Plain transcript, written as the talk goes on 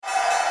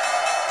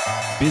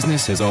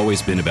Business has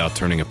always been about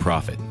turning a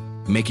profit,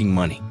 making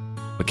money.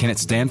 But can it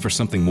stand for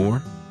something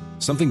more?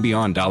 Something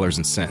beyond dollars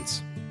and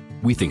cents?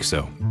 We think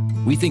so.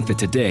 We think that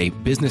today,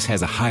 business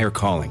has a higher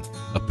calling,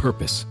 a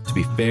purpose to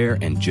be fair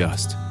and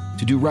just,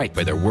 to do right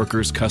by their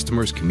workers,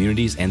 customers,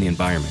 communities, and the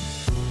environment.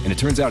 And it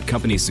turns out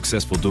companies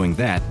successful doing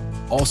that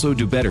also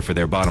do better for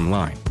their bottom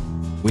line.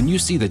 When you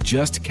see the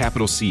Just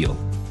Capital seal,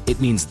 it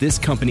means this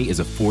company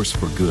is a force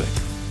for good.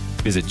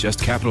 Visit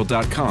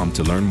justcapital.com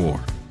to learn more.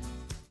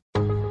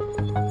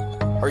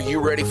 Are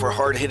you ready for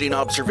hard-hitting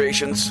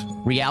observations?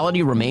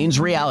 Reality remains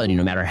reality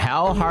no matter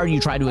how hard you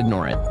try to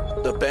ignore it.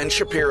 The Ben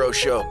Shapiro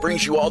Show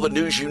brings you all the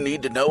news you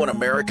need to know in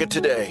America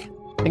today.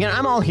 Again,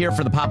 I'm all here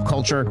for the pop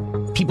culture,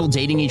 people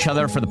dating each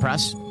other for the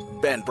press.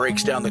 Ben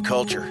breaks down the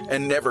culture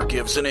and never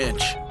gives an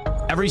inch.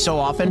 Every so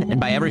often, and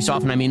by every so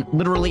often I mean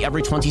literally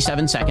every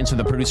 27 seconds when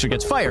the producer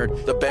gets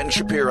fired. The Ben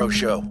Shapiro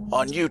Show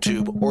on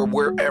YouTube or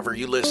wherever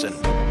you listen.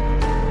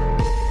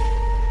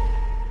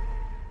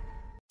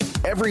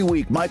 Every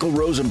week, Michael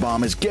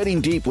Rosenbaum is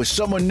getting deep with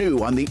someone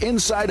new on the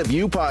Inside of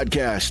You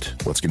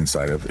podcast. Let's get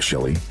inside of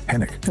Shelley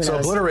Hennick. So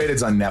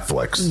Obliterated's on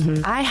Netflix.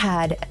 Mm-hmm. I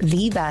had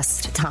the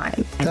best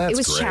time. That's it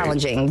was great.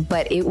 challenging,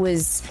 but it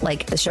was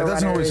like the showrunners. That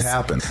doesn't always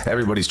happen.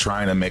 Everybody's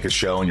trying to make a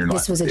show and you're not.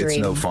 This was a dream.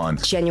 It's no fun.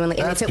 Genuinely.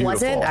 And That's if it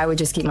wasn't, beautiful. I would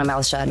just keep my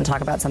mouth shut and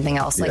talk about something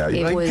else. Yeah, Like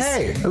you're it was.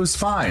 Hey, it was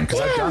fine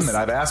because I've done that.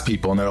 I've asked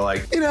people and they're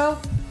like,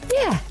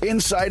 Yeah.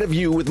 Inside of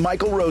You with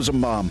Michael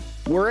Rosenbaum,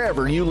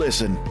 wherever you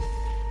listen.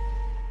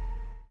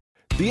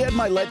 The Ed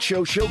Milet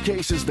Show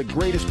showcases the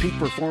greatest peak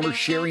performers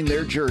sharing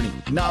their journey,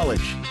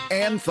 knowledge,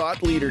 and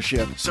thought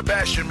leadership.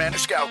 Sebastian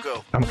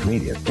Maniscalco. I'm a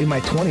comedian. In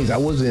my 20s, I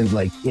wasn't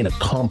like in a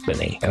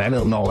company, and I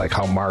don't know like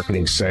how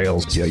marketing,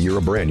 sales. Yeah, you're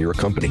a brand, you're a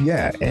company.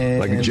 Yeah,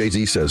 and like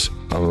Jay-Z says,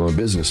 I'm a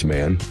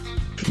businessman.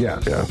 Yeah.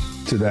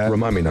 To that,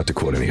 remind me not to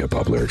quote any hip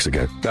hop lyrics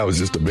again. That was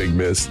just a big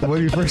miss.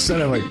 When you first said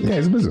it, I'm like, yeah,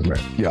 he's a businessman.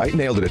 Yeah, I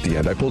nailed it at the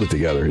end. I pulled it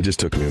together. It just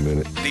took me a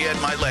minute. The Ed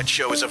Milet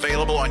Show is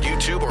available on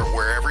YouTube or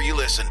wherever you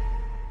listen.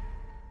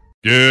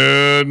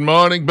 Good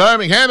morning,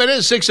 Birmingham. It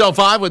is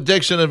 6:05 with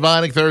Dixon and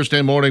Vining,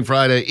 Thursday morning,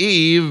 Friday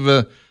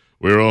Eve.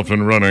 We're off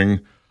and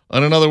running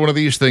on another one of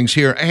these things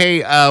here.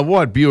 Hey,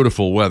 what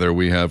beautiful weather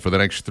we have for the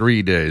next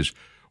 3 days.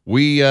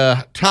 We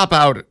top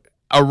out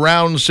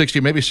around 60,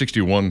 maybe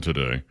 61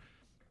 today.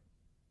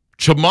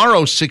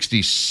 Tomorrow,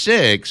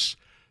 66.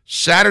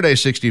 Saturday,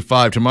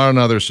 65. Tomorrow,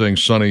 now they're saying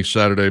sunny.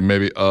 Saturday,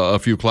 maybe a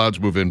few clouds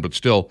move in, but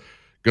still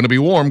going to be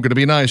warm, going to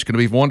be nice, going to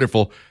be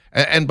wonderful.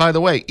 And by the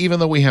way,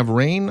 even though we have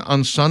rain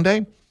on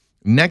Sunday,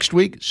 next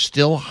week,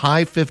 still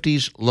high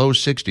 50s, low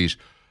 60s.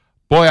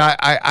 Boy,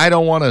 I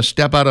don't want to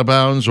step out of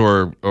bounds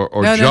or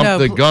jump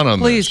the gun on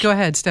this. Please go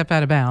ahead, step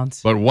out of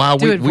bounds. But wow,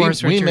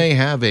 we may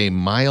have a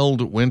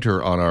mild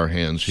winter on our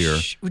hands here.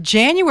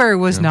 January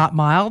was not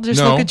mild.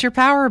 Just look at your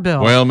power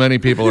bill. Well, many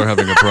people are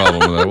having a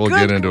problem with that. We'll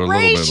get into it a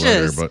little bit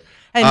later. But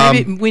and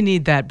maybe we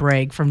need that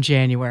break from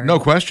January. No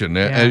question.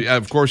 Yeah.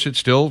 Of course, it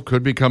still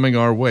could be coming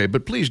our way.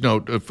 But please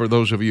note, for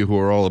those of you who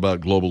are all about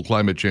global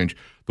climate change,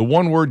 the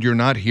one word you're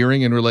not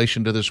hearing in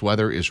relation to this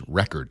weather is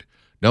record.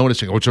 No one is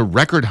saying, it's a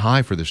record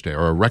high for this day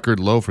or a record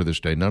low for this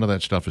day. None of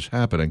that stuff is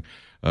happening.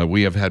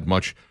 We have had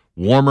much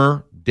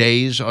warmer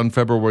days on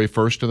February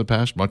 1st in the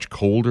past, much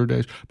colder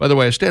days. By the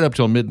way, I stayed up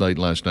till midnight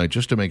last night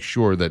just to make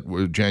sure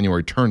that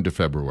January turned to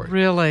February.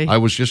 Really? I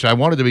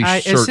wanted to be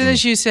certain. As soon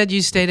as you said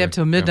you stayed up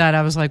till midnight,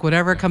 I was like,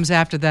 whatever comes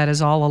after that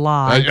is all a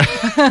lie.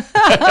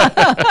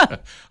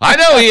 I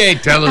know he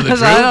ain't telling the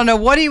truth. I don't know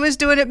what he was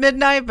doing at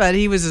midnight, but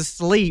he was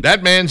asleep.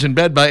 That man's in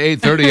bed by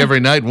 8:30 every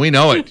night, and we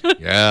know it.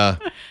 Yeah.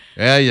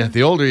 Yeah.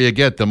 The older you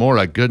get, the more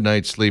a good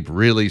night's sleep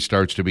really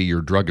starts to be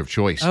your drug of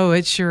choice. Oh,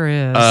 it sure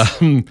is.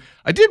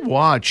 I did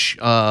watch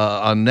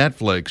on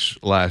Netflix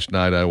last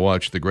night. I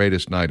watched The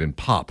Greatest Night in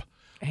Pop,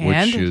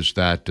 which is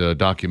that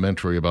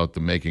documentary about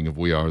the making of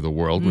We Are the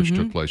World, which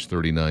took place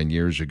 39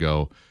 years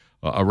ago.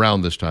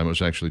 Around this time, it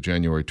was actually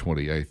January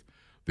 28th.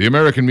 The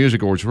American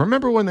Music Awards.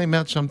 Remember when they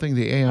met something,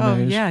 the AMAs?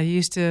 Oh, yeah. You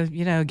used to,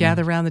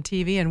 gather around the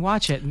TV and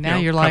watch it. And now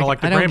you're like,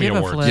 like the I don't Grammy give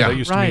Awards. a flip. Yeah, they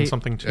used to mean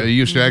something, too. You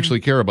used to actually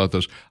care about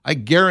those. I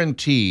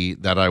guarantee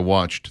that I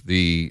watched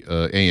the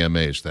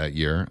AMAs that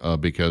year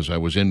because I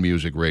was in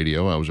music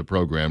radio. I was a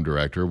program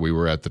director. We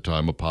were at the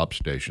time a pop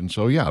station.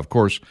 So, yeah, of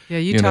course. Yeah,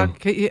 you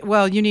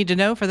need to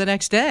know for the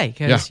next day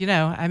because,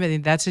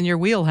 that's in your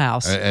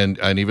wheelhouse.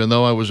 And even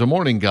though I was a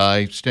morning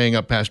guy, staying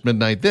up past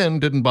midnight then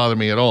didn't bother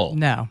me at all.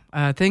 No.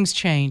 Things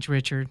change,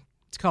 Richard.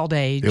 It's called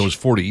age. It was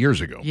 40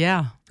 years ago.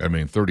 Yeah. I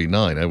mean,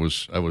 39. I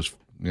was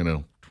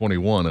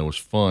 21. I was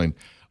fine.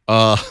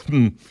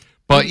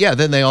 But yeah,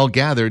 then they all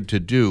gathered to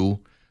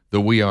do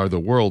the We Are the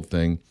World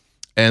thing.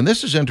 And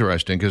this is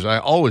interesting because I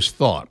always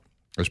thought,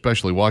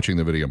 especially watching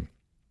the video,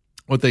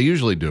 what they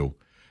usually do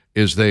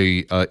is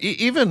they,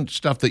 even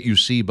stuff that you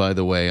see, by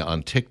the way,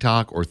 on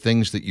TikTok or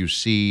things that you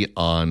see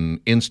on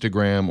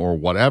Instagram or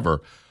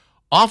whatever,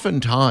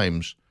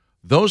 oftentimes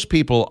those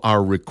people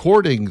are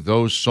recording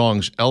those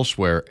songs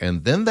elsewhere,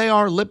 and then they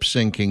are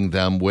lip-syncing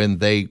them when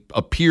they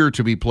appear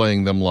to be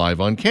playing them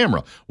live on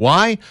camera.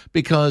 Why?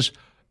 Because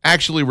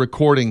actually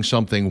recording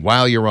something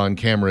while you're on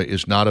camera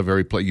is not a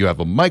very you have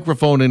a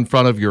microphone in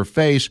front of your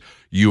face,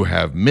 you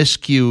have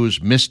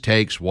miscues,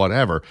 mistakes,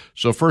 whatever.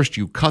 So first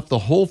you cut the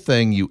whole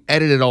thing, you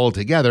edit it all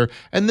together,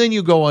 and then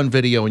you go on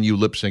video and you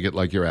lip sync it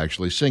like you're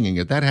actually singing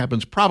it. That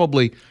happens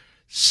probably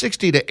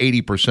 60 to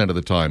 80% of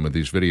the time with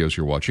these videos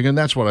you're watching, and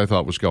that's what I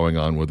thought was going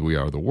on with We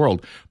Are the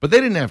World. But they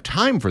didn't have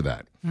time for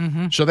that.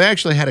 So they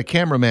actually had a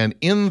cameraman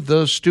in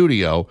the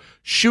studio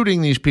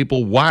shooting these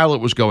people while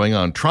it was going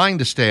on, trying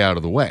to stay out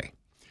of the way.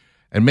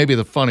 And maybe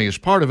the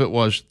funniest part of it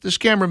was this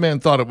cameraman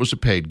thought it was a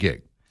paid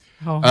gig.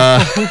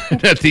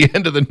 At the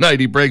end of the night,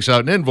 he breaks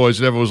out an invoice,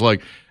 and everyone's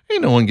like,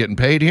 ain't no one getting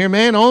paid here,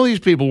 man. All these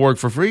people work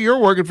for free. You're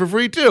working for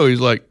free, too.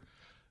 He's like,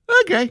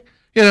 okay.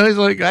 He's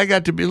like, I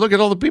got to look at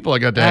all the people I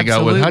got to hang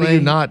out with. How do you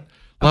not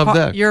love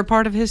that? You're a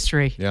part of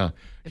history. Yeah.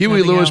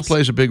 Huey Lewis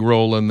plays a big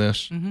role in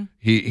this.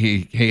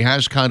 He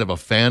has kind of a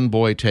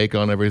fanboy take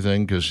on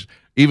everything because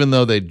even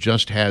though they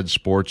just had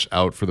sports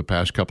out for the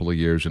past couple of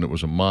years and it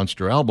was a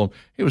monster album,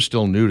 he was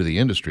still new to the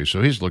industry.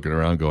 So he's looking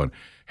around going,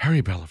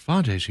 Harry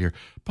Belafonte's here.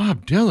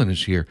 Bob Dylan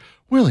is here.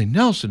 Willie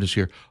Nelson is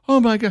here. Oh,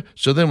 my God.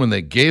 So then when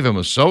they gave him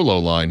a solo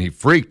line, he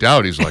freaked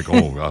out. He's like,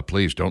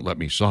 please don't let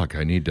me suck.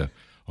 I need to.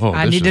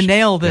 I need to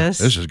nail this.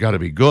 This has got to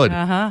be good.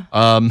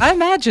 I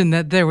imagine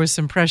that there was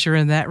some pressure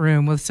in that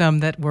room with some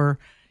that were,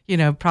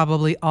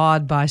 probably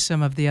awed by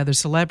some of the other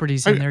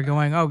celebrities in there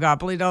going, oh, God,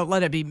 please don't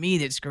let it be me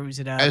that screws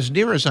it up. As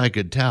near as I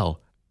could tell,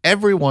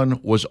 everyone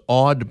was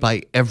awed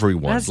by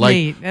everyone. That's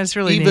neat. That's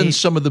really neat. Even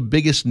some of the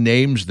biggest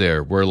names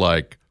there were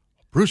like,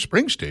 Bruce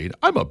Springsteen,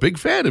 I'm a big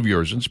fan of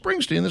yours. And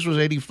Springsteen, this was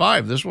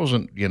 85. This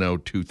wasn't,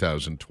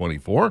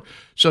 2024.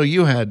 So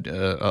you had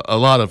a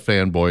lot of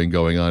fanboying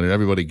going on and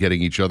everybody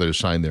getting each other to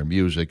sign their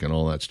music and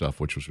all that stuff,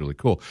 which was really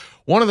cool.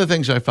 One of the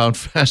things I found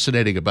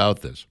fascinating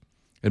about this,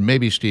 and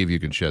maybe, Steve, you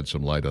can shed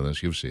some light on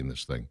this. You've seen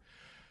this thing.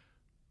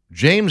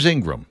 James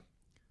Ingram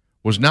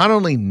was not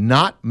only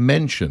not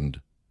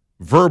mentioned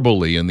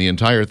verbally in the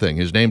entire thing.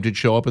 His name did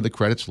show up in the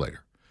credits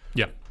later.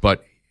 Yeah.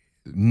 But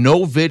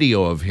no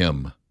video of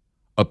him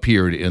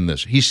appeared in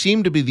this. He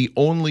seemed to be the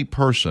only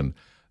person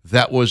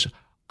that was,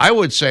 I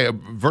would say,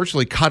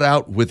 virtually cut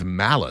out with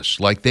malice.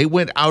 Like they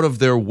went out of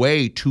their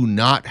way to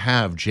not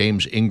have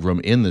James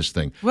Ingram in this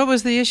thing. What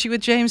was the issue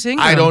with James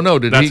Ingram? I don't know.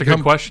 Did That's he a good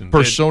become question.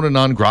 persona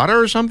non grata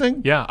or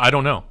something? Yeah, I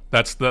don't know.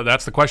 That's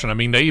the question. I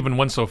mean, they even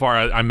went so far.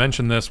 I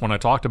mentioned this when I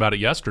talked about it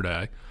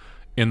yesterday,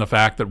 in the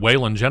fact that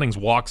Waylon Jennings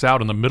walks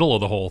out in the middle of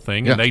the whole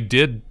thing, and they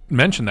did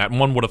mention that. And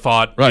one would have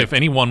thought if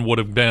anyone would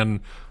have been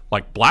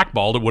like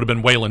blackballed, it would have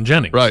been Waylon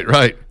Jennings.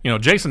 Right.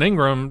 Jason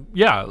Ingram,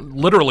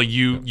 literally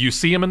you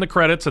see him in the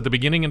credits at the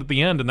beginning and at the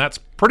end, and that's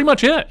pretty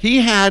much it. He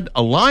had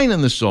a line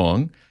in the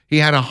song. He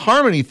had a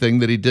harmony thing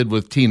that he did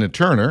with Tina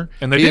Turner.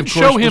 And they didn't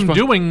show him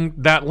doing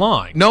that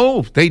line.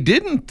 No, they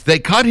didn't. They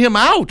cut him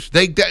out.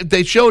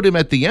 They showed him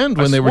at the end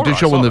when they were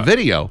showing the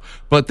video.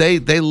 But they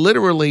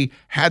literally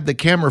had the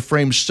camera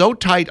frame so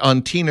tight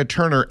on Tina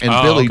Turner and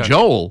Billy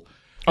Joel.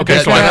 Okay,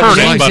 so I heard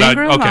it, but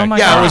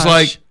I was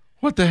like,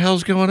 what the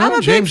hell's going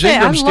on? James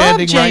Ingram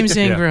standing James right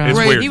there. Ingram. It's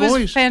weird. He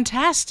was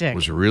fantastic. It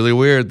was really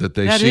weird that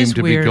they seemed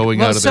to be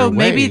going out of their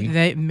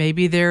way.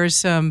 Maybe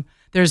there's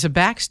a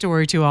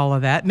backstory to all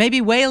of that.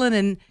 Maybe Waylon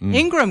and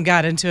Ingram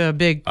got into a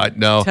big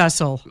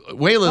tussle.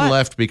 Waylon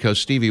left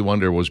because Stevie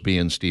Wonder was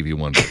being Stevie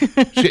Wonder.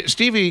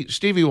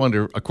 Stevie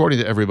Wonder, according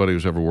to everybody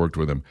who's ever worked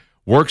with him,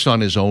 works on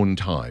his own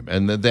time.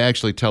 And they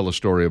actually tell a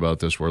story about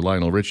this where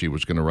Lionel Richie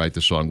was going to write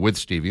the song with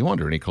Stevie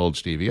Wonder, and he called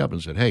Stevie up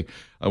and said, hey,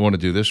 I want to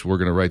do this. We're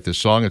going to write this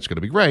song. It's going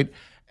to be great.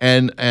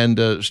 And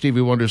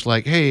Stevie Wonder's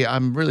like, hey,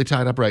 I'm really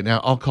tied up right now.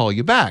 I'll call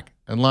you back.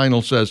 And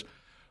Lionel says,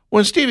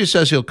 when Stevie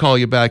says he'll call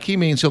you back, he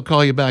means he'll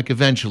call you back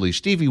eventually.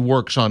 Stevie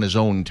works on his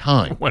own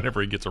time. Whenever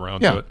he gets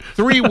around to it.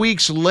 3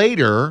 weeks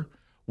later,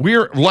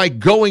 we're like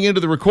going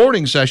into the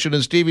recording session,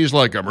 and Stevie's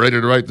like, I'm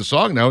ready to write the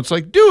song now. It's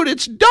like, dude,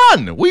 it's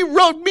done.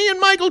 Me and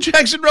Michael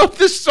Jackson wrote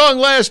this song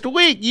last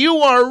week. You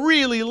are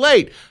really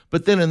late.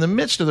 But then in the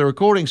midst of the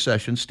recording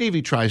session,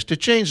 Stevie tries to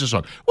change the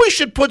song. We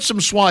should put some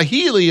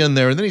Swahili in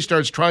there. And then he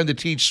starts trying to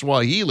teach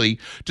Swahili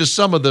to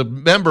some of the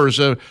members,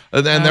 and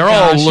they're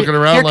all looking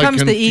around like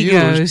confused. Here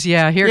comes the egos.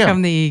 Yeah, here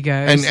come the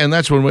egos. And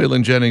that's when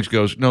Waylon Jennings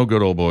goes, no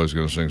good old boy's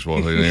going to sing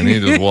Swahili. And he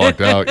just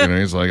walked out.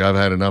 He's like, I've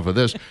had enough of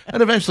this.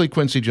 And eventually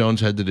Quincy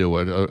Jones had to do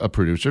what a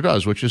producer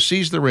does, which is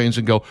seize the reins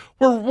and go,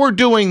 we're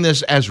doing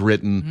this as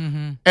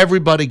written.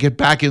 Everybody get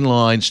back in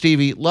line.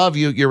 Stevie, love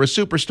you. You're a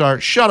superstar.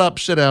 Shut up,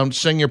 sit down,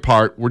 sing your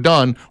part. We're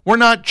done. We're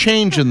not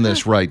changing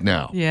this right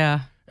now.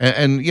 Yeah.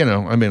 And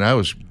I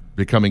was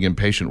becoming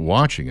impatient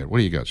watching it. What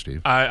do you got,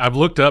 Steve? I've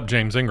looked up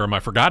James Ingram. I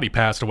forgot he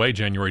passed away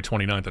January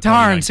 29th of 2019.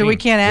 Darn, so we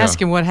can't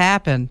ask him what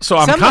happened. So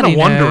I'm kind of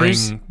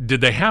wondering, did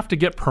they have to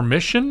get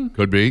permission?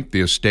 Could be. The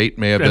estate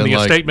may have and been the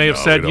like... estate may have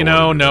said,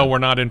 no, we're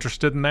not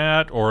interested in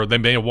that, or they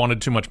may have wanted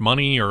too much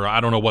money, or I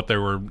don't know what they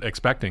were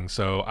expecting,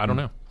 so I don't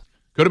know.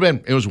 Could have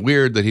been. It was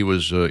weird that he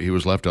was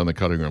left on the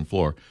cutting room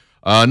floor.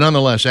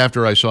 Nonetheless,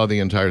 after I saw the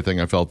entire thing,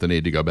 I felt the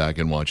need to go back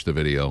and watch the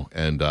video.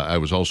 And I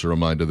was also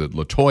reminded that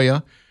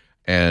LaToya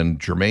and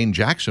Jermaine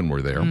Jackson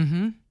were there.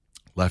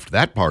 Left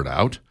that part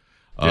out.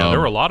 Yeah, there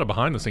were a lot of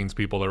behind-the-scenes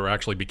people that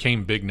actually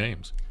became big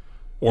names,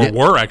 or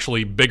were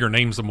actually bigger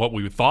names than what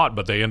we thought,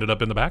 but they ended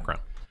up in the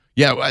background.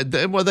 Yeah,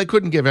 well, they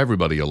couldn't give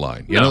everybody a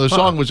line. You know, the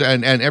song was,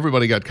 and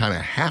everybody got kind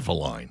of half a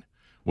line,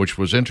 which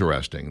was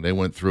interesting. They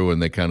went through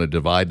and they kind of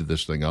divided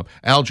this thing up.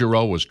 Al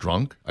Jarreau was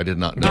drunk. I did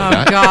not know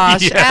that. Oh,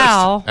 gosh,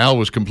 yes. Al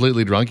was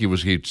completely drunk.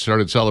 He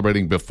started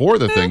celebrating before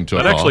the thing took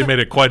off. That actually made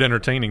it quite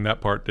entertaining,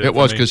 that part did. It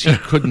was, because he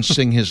couldn't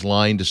sing his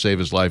line to save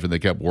his life, and they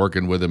kept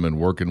working with him.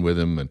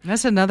 And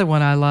that's another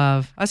one I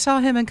love. I saw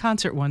him in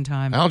concert one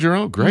time. Al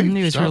Jarreau, great.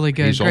 He was really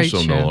good. He's Great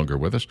also show. no longer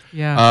with us.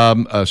 Yeah.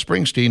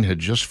 Springsteen had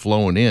just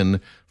flown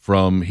in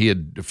he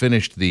had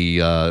finished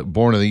the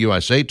Born in the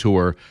USA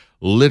tour,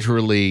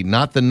 literally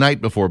not the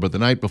night before, but the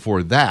night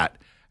before that.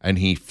 And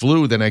he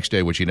flew the next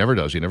day, which he never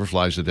does. He never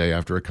flies the day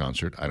after a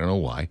concert. I don't know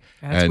why.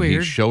 That's and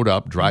weird. He showed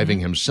up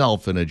driving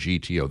himself in a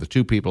GTO. The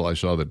two people I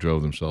saw that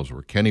drove themselves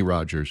were Kenny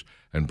Rogers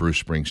and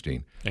Bruce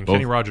Springsteen. And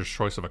Kenny Rogers'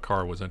 choice of a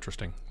car was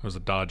interesting. It was a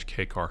Dodge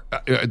K car.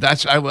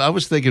 I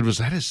was thinking, is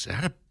that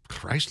a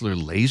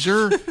Chrysler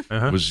Laser?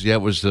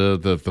 It was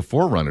the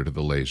forerunner to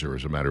the Laser,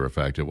 as a matter of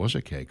fact. It was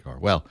a K car.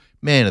 Well,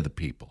 man of the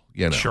people,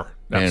 Sure,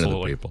 man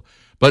absolutely. of the people.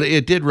 But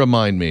it did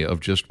remind me of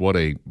just what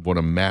a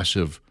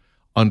massive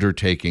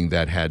undertaking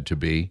that had to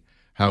be,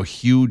 how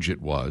huge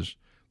it was.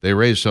 They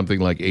raised something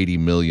like $80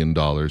 million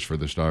for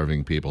the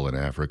starving people in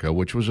Africa,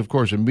 which was, of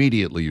course,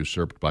 immediately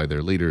usurped by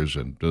their leaders,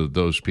 and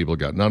those people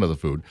got none of the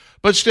food.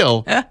 But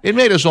still, it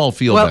made us all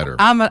feel better.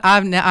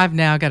 I've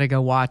now got to go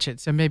watch it,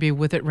 so maybe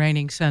with it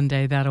raining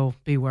Sunday, that'll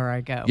be where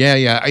I go.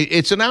 Yeah.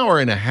 It's an hour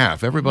and a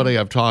half. Everybody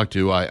I've talked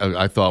to,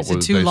 I thought Is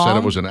it too long? said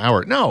it was an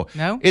hour. No,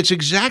 it's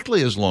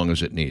exactly as long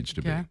as it needs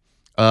to be.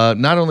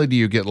 Not only do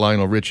you get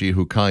Lionel Richie,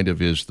 who kind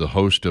of is the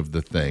host of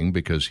the thing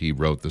because he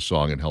wrote the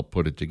song and helped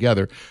put it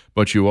together,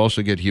 but you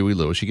also get Huey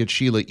Lewis. You get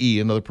Sheila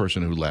E., another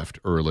person who left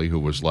early, who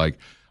was like,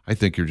 I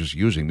think you're just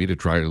using me to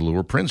try to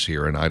lure Prince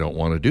here, and I don't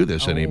want to do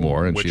this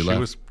anymore. And which she left.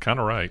 was kind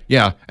of right.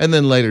 Yeah, and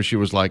then later she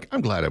was like,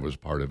 I'm glad I was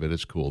part of it.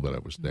 It's cool that I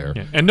was there.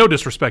 Yeah. And no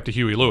disrespect to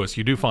Huey Lewis,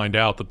 you do find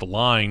out that the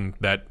line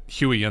that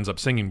Huey ends up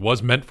singing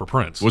was meant for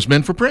Prince. Was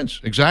meant for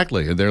Prince,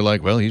 exactly. And they're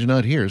like, well, he's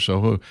not here,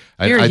 so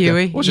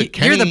Huey. Was it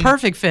Kenny? You're the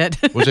perfect fit.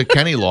 Was it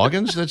Kenny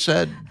Loggins that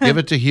said, give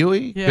it to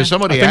Huey? Because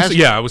somebody asked.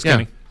 It was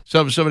Kenny.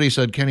 So somebody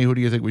said, Kenny, who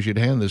do you think we should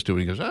hand this to? And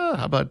he goes,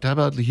 how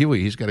about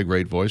Huey? He's got a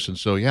great voice. And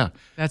so,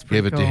 that's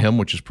gave it cool. to him,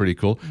 which is pretty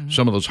cool. Mm-hmm.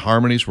 Some of those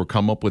harmonies were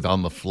come up with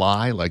on the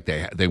fly, like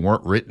they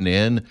weren't written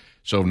in.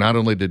 So not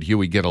only did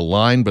Huey get a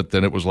line, but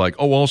then it was like,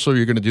 also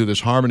you're going to do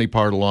this harmony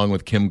part along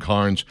with Kim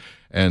Carnes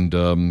and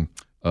Cyndi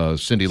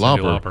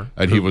Lauper.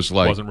 And he was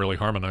like, wasn't really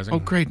harmonizing. Oh,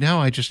 great.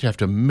 Now I just have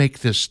to make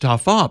this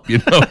stuff up.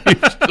 He's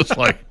just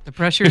like, the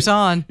pressure's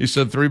on. He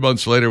said 3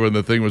 months later when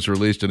the thing was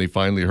released and he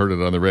finally heard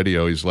it on the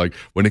radio, he's like,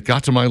 when it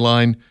got to my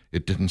line,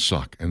 it didn't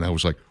suck. And I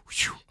was like,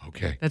 whew,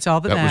 okay. That's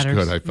all that matters.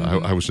 Was good.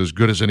 I was as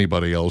good as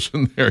anybody else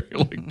in there. You're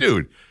like,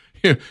 dude.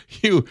 You're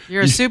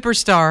a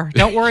superstar.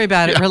 Don't worry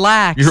about it.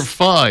 Relax. You're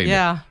fine.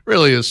 Yeah.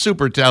 Really a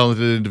super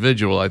talented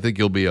individual. I think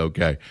you'll be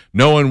okay.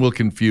 No one will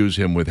confuse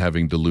him with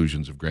having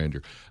delusions of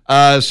grandeur.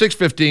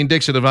 615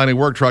 Dixon Divining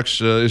Work Trucks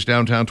is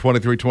downtown,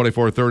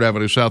 2324 3rd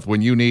Avenue South.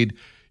 When you need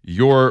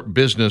your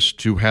business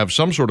to have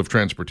some sort of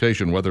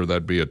transportation, whether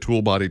that be a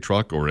tool body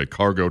truck or a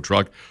cargo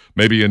truck,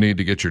 maybe you need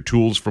to get your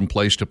tools from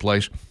place to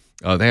place.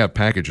 They have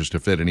packages to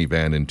fit any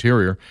van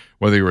interior,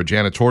 whether you're a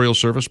janitorial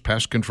service,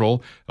 pest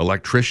control,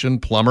 electrician,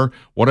 plumber,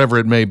 whatever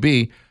it may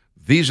be.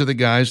 These are the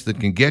guys that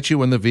can get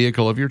you in the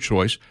vehicle of your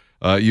choice.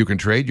 You can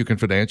trade, you can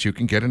finance, you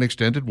can get an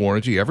extended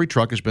warranty. Every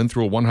truck has been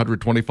through a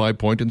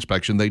 125-point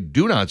inspection. They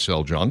do not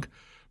sell junk.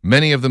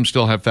 Many of them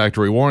still have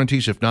factory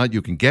warranties. If not,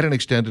 you can get an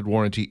extended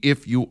warranty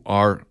if you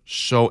are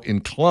so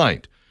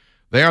inclined.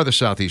 They are the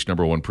Southeast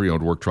 #1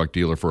 pre-owned work truck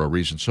dealer for a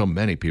reason. So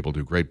many people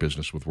do great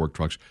business with work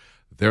trucks.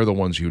 They're the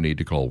ones you need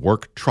to call.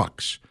 Work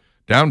Trucks.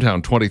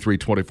 Downtown,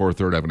 2324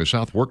 3rd Avenue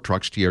South. Work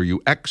Trucks,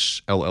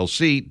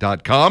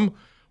 TRUXLLC.com.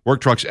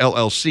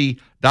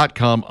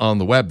 WorkTrucksLLC.com on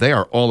the web. They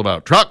are all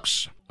about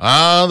trucks.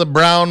 The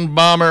Brown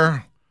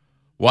Bomber,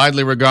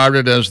 widely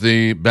regarded as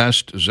the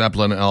best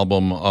Zeppelin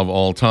album of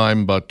all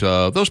time, but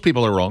those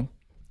people are wrong.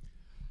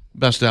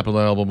 Best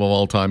Zeppelin album of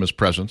all time is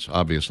Presence,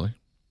 obviously.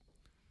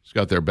 It's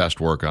got their best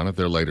work on it,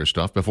 their later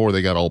stuff, before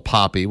they got all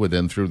poppy with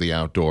In Through the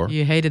Outdoor.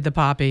 You hated the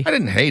poppy. I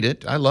didn't hate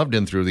it. I loved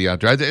In Through the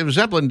Outdoor.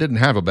 Zeppelin didn't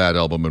have a bad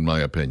album, in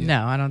my opinion.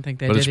 No, I don't think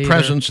they did either. But it's either.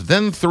 Presence,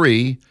 then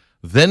 3,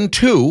 then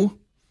 2,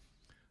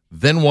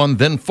 then 1,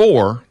 then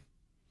 4,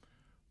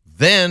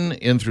 then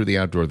In Through the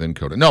Outdoor, then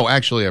Coda. No,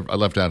 actually, I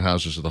left out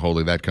Houses of the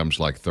Holy. That comes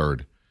like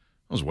third.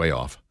 I was way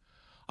off.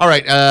 All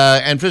right,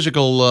 and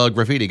Physical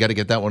Graffiti, got to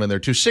get that one in there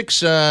too.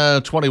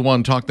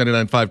 621 Talk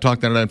 99.5,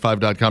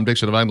 Talk995.com.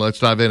 Dixon and Vining, let's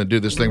dive in and do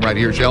this thing right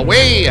here, shall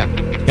we?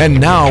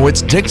 And now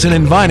it's Dixon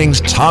and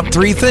Vining's top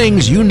 3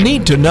 things you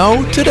need to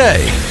know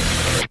today.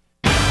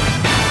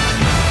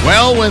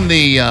 Well, when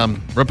the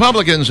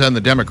Republicans and the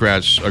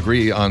Democrats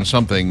agree on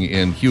something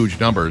in huge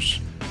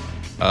numbers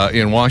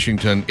in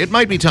Washington, it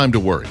might be time to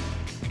worry.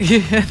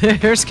 Yeah,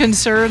 there's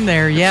concern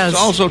there, yes. It's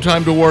also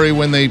time to worry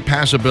when they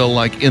pass a bill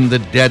like in the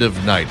dead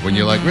of night, when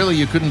you're like, really,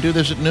 you couldn't do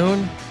this at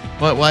noon?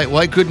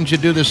 Why couldn't you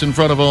do this in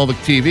front of all the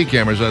TV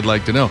cameras? I'd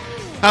like to know.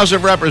 House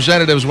of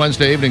Representatives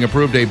Wednesday evening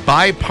approved a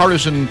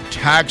bipartisan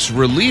tax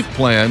relief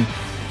plan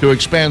to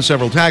expand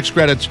several tax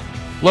credits.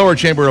 Lower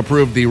chamber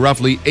approved the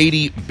roughly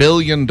 $80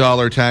 billion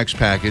tax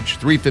package,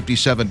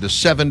 $357 to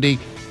 $70.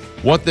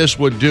 What this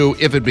would do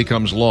if it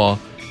becomes law,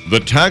 the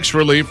Tax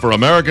Relief for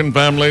American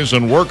Families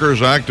and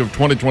Workers Act of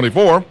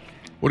 2024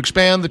 would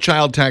expand the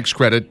child tax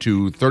credit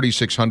to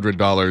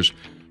 $3,600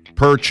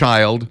 per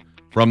child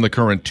from the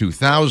current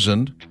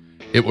 $2,000.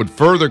 It would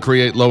further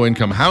create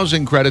low-income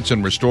housing credits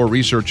and restore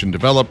research and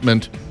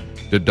development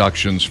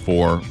deductions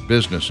for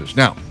businesses.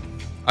 Now,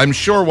 I'm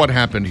sure what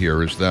happened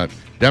here is that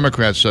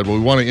Democrats said, well,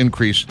 we want to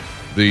increase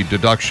the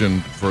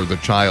deduction for the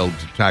child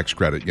tax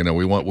credit. You know,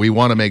 we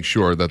want to make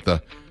sure that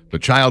the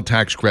child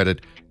tax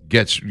credit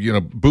gets,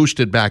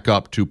 boosted back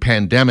up to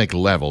pandemic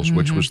levels,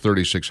 which was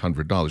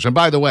 $3,600. And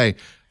by the way,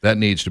 that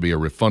needs to be a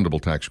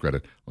refundable tax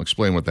credit. I'll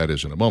explain what that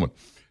is in a moment.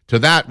 To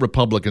that,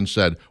 Republicans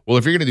said, well,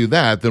 if you're going to do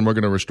that, then we're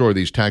going to restore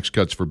these tax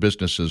cuts for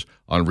businesses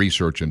on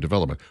research and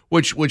development,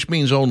 which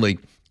means only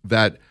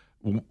that,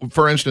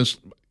 for instance,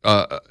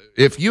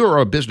 if you're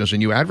a business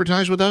and you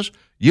advertise with us,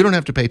 you don't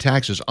have to pay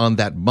taxes on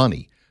that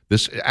money.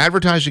 This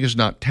advertising is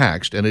not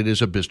taxed, and it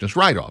is a business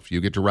write-off.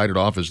 You get to write it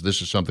off as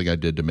this is something I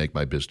did to make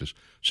my business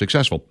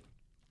successful.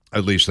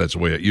 At least that's the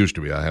way it used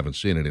to be. I haven't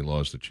seen any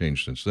laws that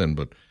changed since then,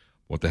 but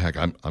what the heck?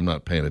 I'm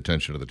not paying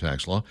attention to the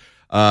tax law.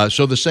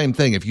 So the same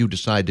thing, if you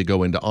decide to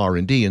go into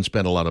R&D and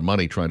spend a lot of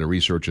money trying to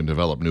research and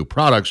develop new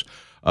products,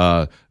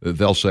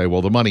 they'll say,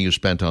 well, the money you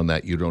spent on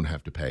that, you don't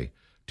have to pay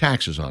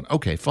taxes on.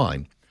 Okay,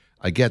 fine.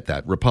 I get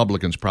that.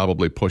 Republicans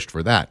probably pushed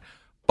for that.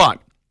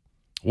 But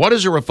what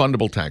is a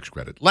refundable tax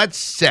credit? Let's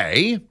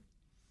say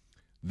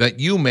that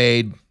you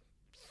made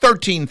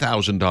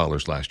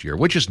 $13,000 last year,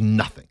 which is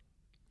nothing.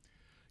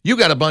 You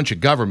got a bunch of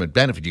government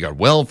benefit. You got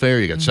welfare,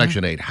 you got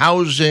Section 8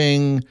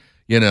 housing,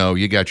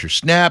 you got your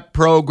SNAP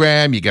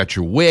program, you got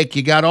your WIC,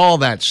 you got all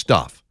that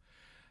stuff.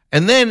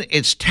 And then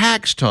it's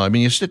tax time,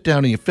 and you sit down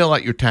and you fill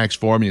out your tax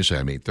form, and you say,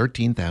 I made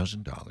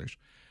 $13,000.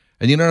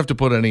 And you don't have to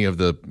put any of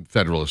the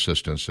federal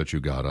assistance that you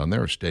got on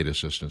there or state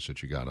assistance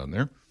that you got on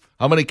there.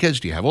 How many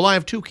kids do you have? Well, I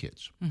have 2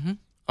 kids.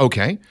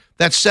 Okay.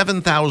 That's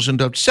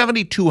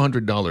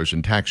 $7,200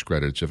 in tax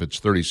credits if it's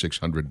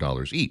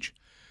 $3,600 each.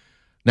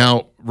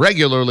 Now,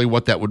 regularly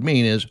what that would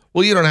mean is,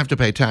 well, you don't have to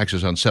pay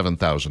taxes on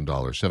 $7,000,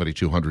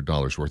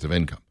 $7,200 worth of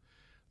income.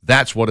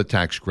 That's what a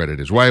tax credit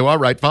is. Well, all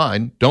right,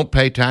 fine. Don't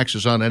pay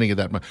taxes on any of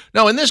that money.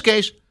 No, in this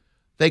case,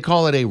 they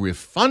call it a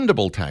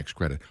refundable tax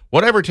credit.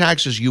 Whatever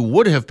taxes you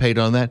would have paid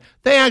on that,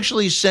 they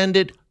actually send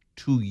it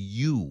to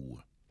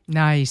you.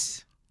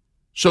 Nice.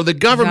 So the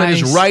government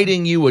is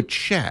writing you a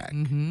check.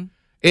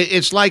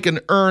 It's like an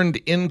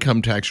earned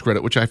income tax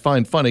credit, which I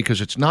find funny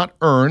because it's not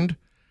earned,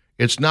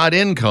 it's not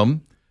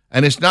income,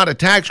 and it's not a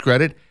tax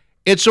credit.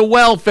 It's a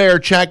welfare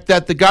check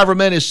that the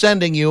government is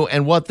sending you,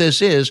 and what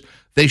this is,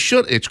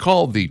 it's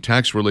called the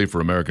Tax Relief for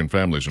American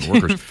Families and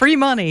Workers. Free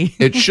money.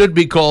 It should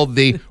be called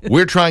the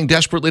we're trying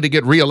desperately to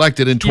get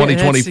reelected in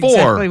 2024. That's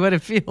exactly what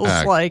it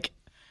feels like.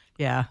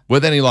 Yeah.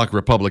 With any luck,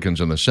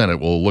 Republicans in the Senate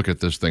will look at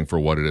this thing for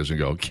what it is and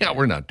go, yeah,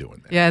 we're not doing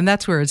that. Yeah, and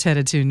that's where it's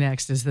headed to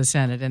next is the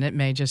Senate, and it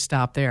may just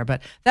stop there.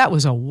 But that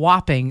was a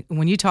whopping,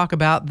 when you talk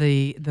about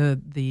the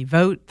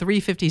vote,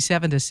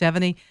 357 to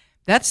 70,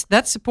 that's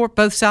support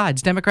both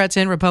sides, Democrats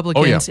and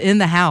Republicans in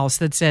the House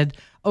that said,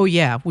 oh,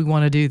 yeah, we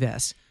want to do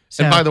this.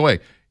 So, and by the way,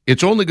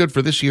 it's only good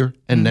for this year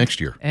and next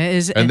year.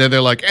 And then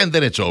they're like, and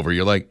then it's over.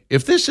 You're like,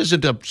 if this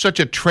isn't such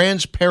a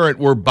transparent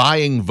we're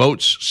buying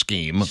votes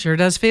scheme. Sure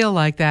does feel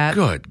like that.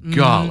 Good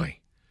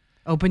golly.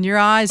 Open your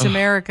eyes,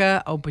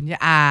 America. Open your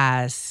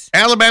eyes.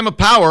 Alabama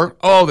Power.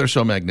 Oh, they're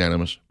so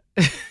magnanimous.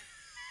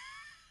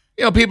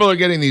 People are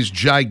getting these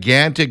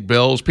gigantic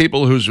bills.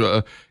 People who's,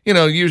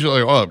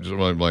 usually,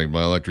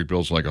 my electric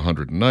bill's like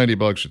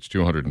 $190. It's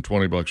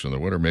 $220 in the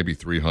winter, maybe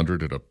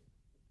 $300 at a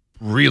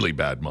really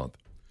bad month.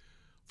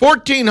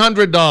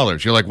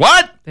 $1,400. You're like,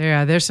 what?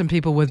 Yeah, there's some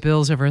people with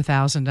bills over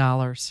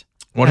 $1,000.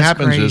 What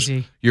happens is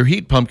your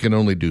heat pump can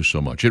only do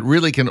so much. It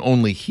really can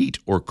only heat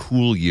or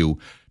cool you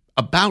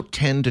about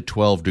 10 to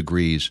 12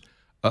 degrees,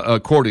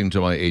 according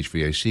to my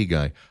HVAC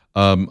guy,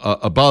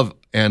 above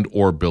and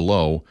or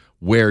below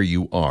where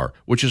you are,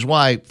 which is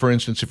why, for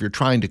instance, if you're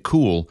trying to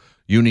cool,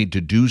 you need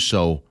to do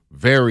so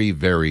very,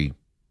 very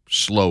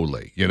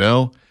slowly,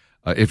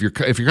 If you're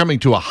coming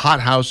to a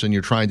hot house and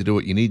you're trying to do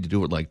it, you need to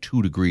do it like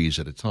 2 degrees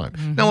at a time.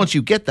 Now, once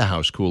you get the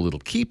house cool, it'll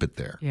keep it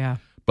there. Yeah.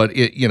 But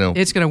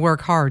it's going to work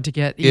hard to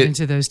get even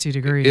to those 2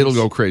 degrees. It'll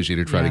go crazy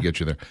to try to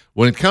get you there.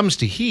 When it comes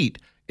to heat,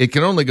 it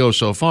can only go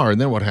so far. And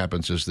then what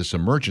happens is this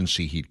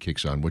emergency heat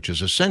kicks on, which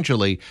is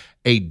essentially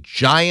a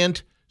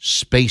giant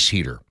space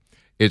heater.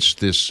 It's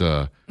this.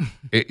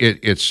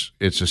 It's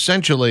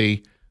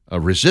essentially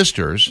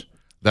resistors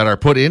that are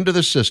put into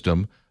the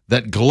system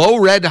that glow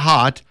red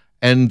hot,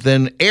 and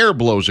then air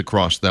blows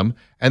across them,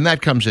 and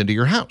that comes into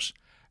your house.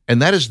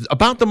 And that is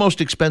about the most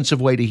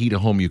expensive way to heat a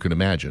home you can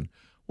imagine.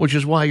 which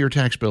is why your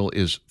tax bill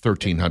is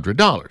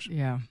 $1,300.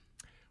 Yeah.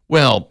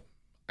 Well,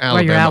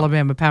 your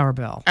Alabama Power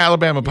bill.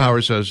 Alabama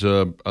Power says,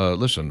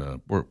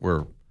 listen,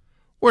 we're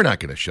not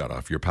going to shut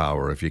off your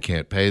power if you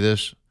can't pay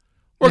this.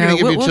 We'll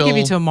give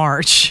you till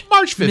March.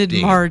 March 15th.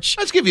 Mid-March.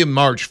 Let's give you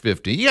March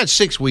 15th. You got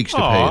 6 weeks to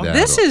pay that.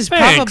 This is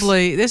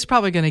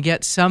probably going to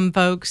get some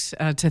folks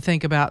to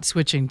think about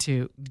switching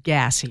to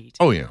gas heat.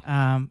 Oh, yeah.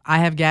 I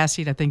have gas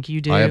heat. I think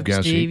you do. I have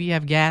gas Steve, heat. You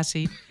have gas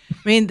heat. I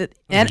mean,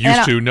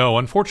 No.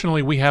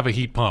 Unfortunately, we have a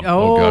heat pump.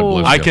 Oh, God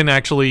bless I you. can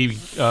actually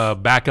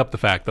back up the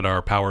fact that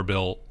our power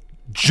bill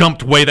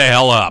jumped way the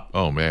hell up.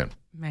 Oh, man.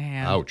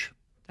 Ouch.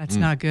 That's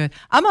not good.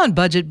 I'm on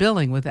budget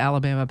billing with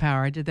Alabama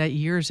Power. I did that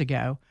years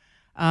ago.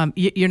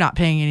 You're not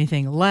paying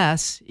anything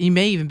less. You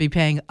may even be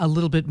paying a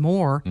little bit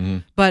more,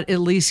 but at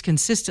least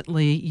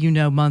consistently,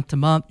 month to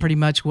month, pretty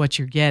much what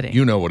you're getting.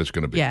 You know what it's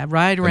going to be. Yeah,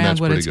 right around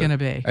what it's going to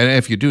be. And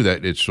if you do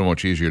that, it's so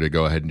much easier to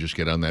go ahead and just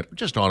get on that.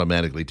 Just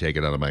automatically take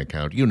it out of my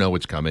account. You know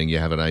it's coming. You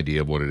have an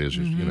idea of what it is.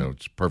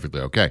 It's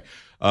perfectly okay.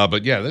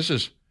 But yeah, this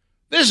is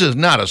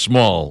not a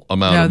small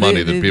amount of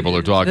money that people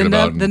are talking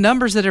about. The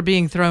numbers that are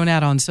being thrown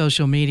out on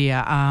social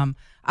media,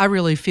 I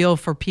really feel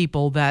for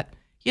people that,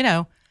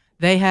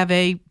 they have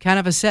a kind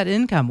of a set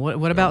income.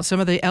 What about some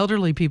of the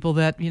elderly people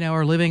that,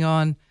 are living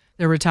on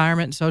their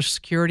retirement and Social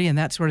Security and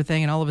that sort of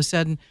thing, and all of a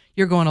sudden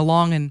you're going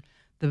along and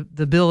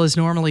the bill is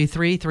normally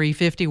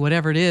 $350,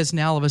 whatever it is,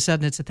 now all of a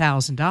sudden it's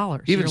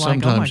 $1,000. Even you're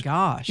sometimes, like, oh my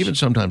gosh. Even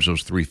sometimes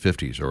those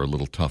 350s are a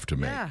little tough to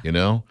make,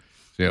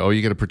 Say,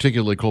 you get a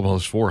particularly cool bill,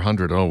 it's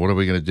 400. Oh, what are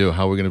we going to do?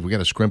 How are we going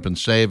to scrimp and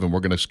save, and we're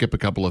going to skip a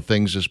couple of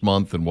things this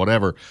month and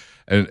whatever.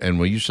 And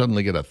when you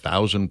suddenly get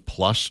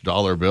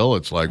 $1,000+ bill,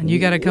 it's like, and you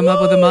got to come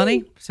up with the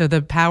money so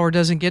the power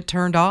doesn't get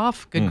turned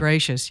off. Good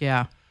gracious,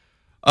 yeah.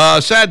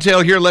 Sad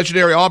tale here.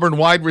 Legendary Auburn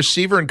wide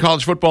receiver and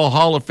College Football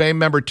Hall of Fame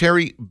member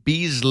Terry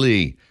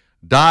Beasley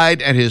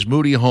died at his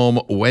Moody home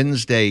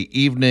Wednesday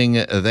evening.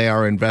 They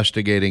are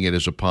investigating it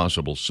as a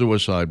possible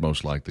suicide,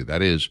 most likely.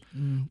 That is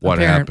what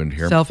happened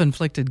here.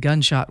 Self-inflicted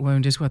gunshot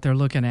wound is what they're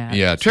looking at.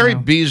 Yeah, Terry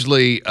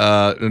Beasley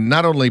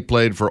not only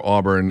played for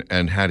Auburn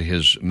and had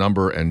his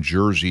number and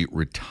jersey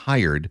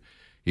retired,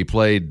 he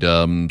played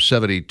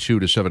 72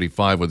 to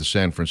 75 with the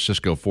San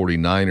Francisco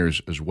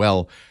 49ers as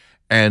well.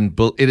 And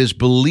it is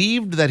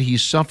believed that he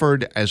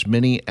suffered as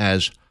many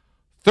as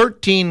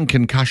 13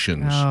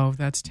 concussions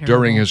that's terrible.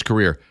 during his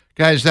career.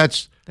 Guys,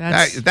 that's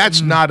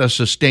not a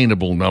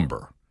sustainable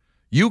number.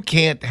 You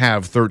can't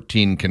have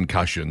 13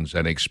 concussions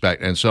and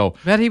expect, and so.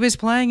 But he was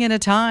playing in a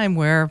time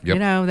where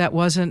that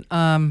wasn't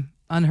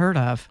unheard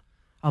of.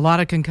 A lot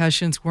of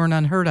concussions weren't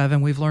unheard of,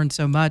 and we've learned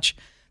so much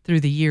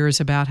through the years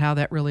about how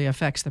that really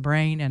affects the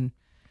brain and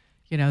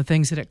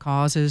things that it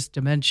causes,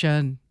 dementia,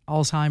 and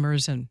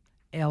Alzheimer's, and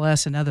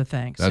ALS and other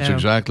things. That's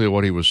exactly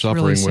what he was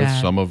suffering really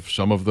with.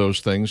 Some of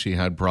those things he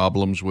had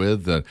problems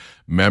with,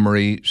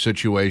 memory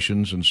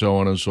situations and so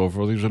on and so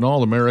forth. He was an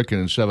All-American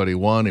in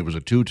 71. He was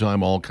a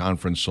 2-time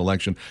All-Conference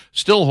selection.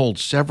 Still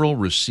holds several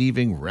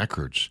receiving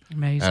records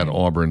at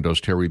Auburn,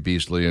 does Terry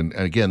Beasley. And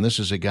again, this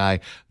is a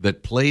guy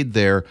that played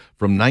there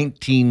from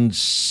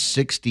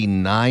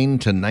 1969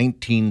 to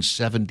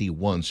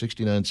 1971,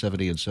 69,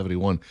 70, and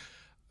 71.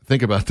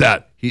 Think about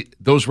that.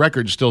 Those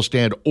records still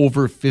stand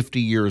over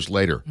 50 years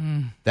later.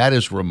 That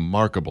is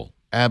remarkable.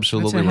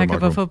 Absolutely remarkable. That's a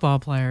heck of a football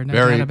player, no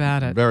doubt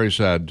about it. Very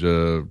sad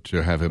to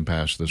have him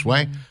pass this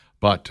way,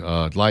 but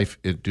life,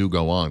 it do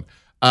go on.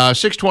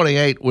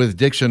 628 with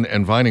Dixon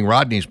and Vining.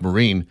 Rodney's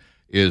Marine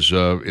is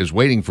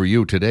waiting for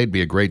you. Today'd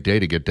be a great day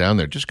to get down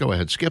there. Just go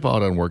ahead, skip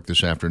out on work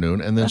this afternoon,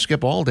 and then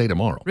skip all day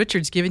tomorrow.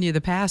 Richard's giving you the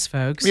pass,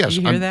 folks. Yes,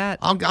 you hear that?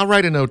 I'll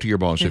write a note to your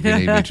boss if you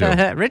need me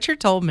to. Richard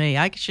told me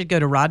I should go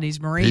to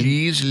Rodney's Marine.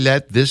 Please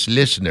let this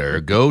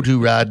listener go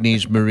to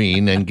Rodney's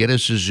Marine and get a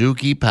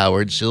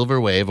Suzuki-powered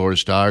Silver Wave or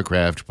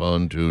Starcraft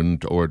pontoon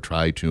or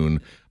Tri-Toon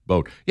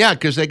boat. Yeah,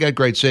 because they got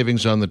great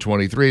savings on the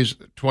 23s.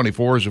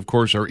 24s, of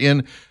course, are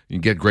in. You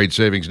can get great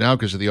savings now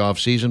because of the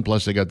off-season.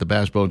 Plus, they got the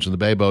bass boats and the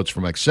bay boats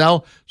from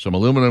Excel. Some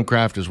aluminum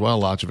craft as well.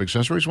 Lots of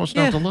accessories. What's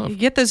not to love?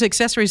 Get those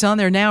accessories on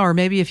there now, or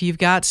maybe if you've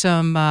got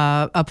some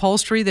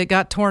upholstery that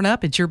got torn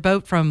up, it's your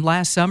boat from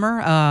last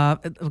summer,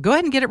 go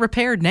ahead and get it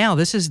repaired now.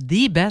 This is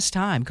the best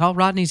time. Call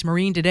Rodney's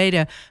Marine today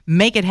to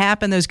make it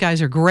happen. Those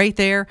guys are great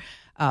there.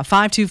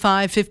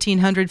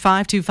 525-1500,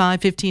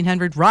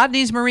 525-1500,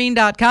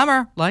 rodneysmarine.com,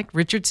 or like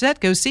Richard said,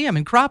 go see them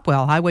in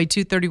Cropwell, Highway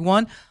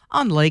 231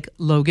 on Lake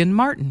Logan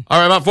Martin. All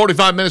right, about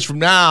 45 minutes from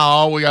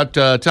now, we got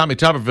Tommy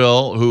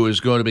Tuberville, who is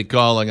going to be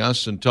calling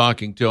us and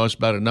talking to us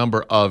about a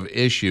number of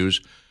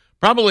issues,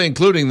 probably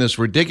including this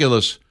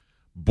ridiculous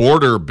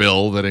border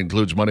bill that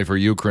includes money for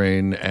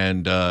Ukraine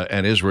and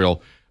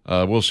Israel.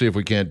 We'll see if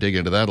we can't dig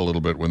into that a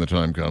little bit when the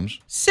time comes.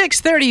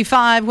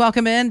 6:35.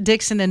 Welcome in,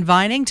 Dixon and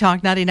Vining,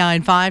 Talk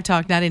 99.5,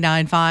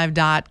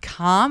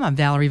 talk995.com. I'm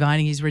Valerie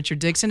Vining. He's Richard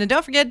Dixon. And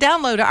don't forget,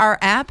 download our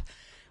app.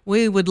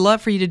 We would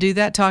love for you to do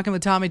that, talking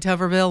with Tommy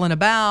Tuberville in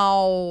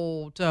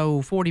about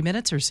 40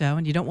 minutes or so.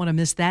 And you don't want to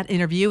miss that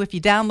interview. If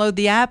you download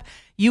the app,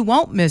 you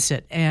won't miss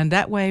it. And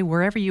that way,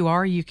 wherever you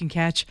are, you can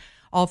catch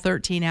all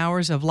 13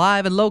 hours of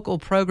live and local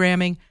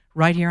programming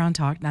right here on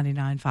Talk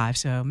 99.5.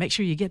 So make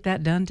sure you get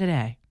that done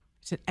today.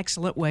 It's an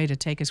excellent way to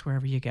take us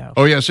wherever you go.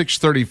 Oh, yeah,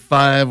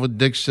 6:35 with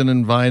Dixon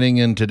and Vining,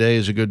 and today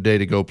is a good day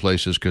to go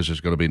places because it's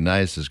going to be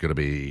nice. It's going to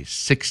be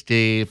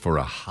 60 for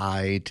a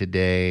high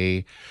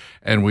today,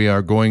 and we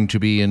are going to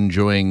be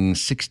enjoying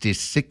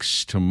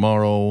 66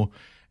 tomorrow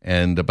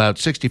and about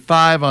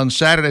 65 on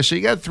Saturday. So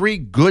you got 3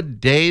 good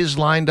days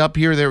lined up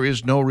here. There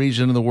is no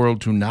reason in the world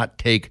to not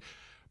take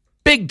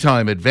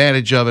big-time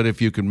advantage of it.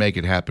 If you can make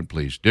it happen,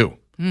 please do.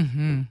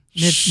 Mm-hmm.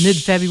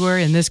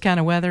 Mid-February in this kind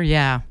of weather,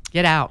 yeah.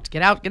 Get out.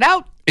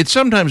 It's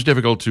sometimes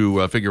difficult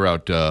to figure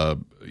out,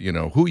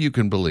 who you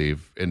can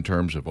believe in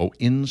terms of,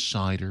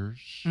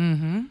 insiders.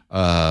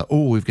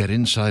 Mm-hmm. We've got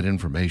inside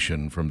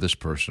information from this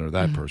person or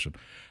that person.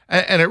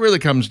 And it really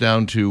comes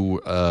down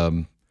to,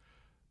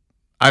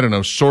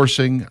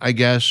 sourcing, I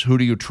guess. Who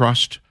do you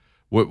trust?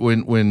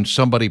 When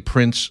somebody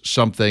prints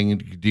something,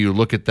 do you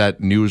look at that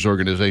news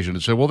organization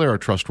and say, well, they're a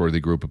trustworthy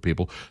group of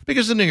people?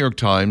 Because the New York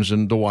Times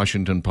and the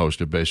Washington Post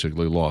have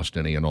basically lost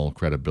any and all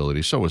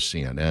credibility. So has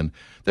CNN.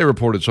 They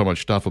reported so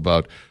much stuff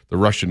about the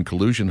Russian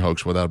collusion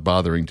hoax without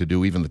bothering to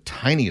do even the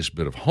tiniest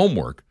bit of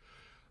homework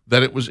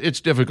that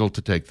it's difficult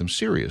to take them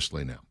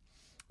seriously now.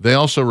 They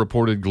also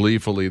reported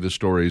gleefully the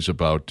stories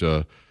about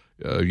the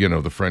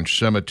French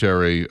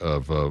cemetery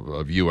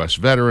of U.S.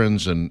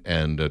 veterans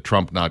and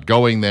Trump not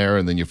going there,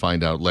 and then you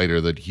find out later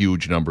that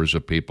huge numbers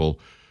of people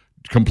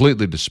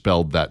completely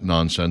dispelled that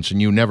nonsense,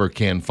 and you never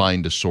can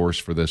find a source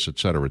for this, et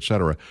cetera, et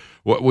cetera.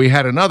 We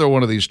had another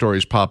one of these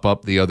stories pop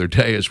up the other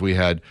day as we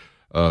had,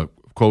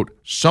 quote,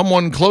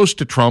 someone close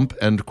to Trump,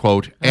 end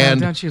quote, and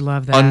don't you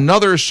love that?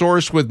 Another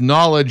source with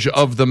knowledge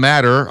of the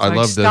matter. I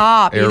love the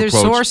stop. air Either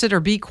quotes. Source it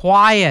or be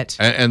quiet.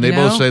 And they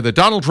both say that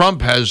Donald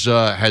Trump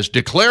has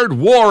declared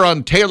war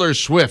on Taylor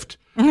Swift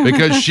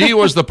because she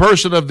was the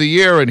person of the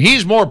year and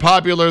he's more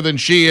popular than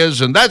she is,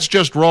 and that's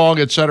just wrong,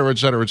 et cetera, et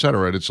cetera, et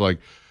cetera. And it's like,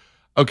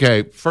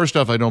 okay, first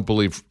off, I don't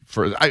believe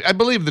I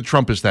believe that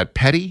Trump is that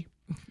petty.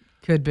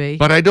 Could be.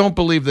 But I don't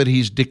believe that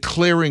he's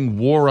declaring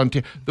war on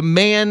Taylor. The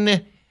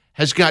man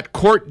has got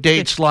court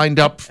dates lined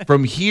up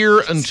from here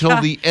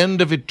until the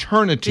end of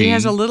eternity. He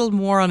has a little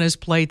more on his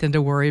plate than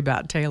to worry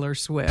about Taylor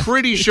Swift.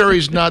 Pretty sure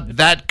he's not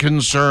that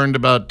concerned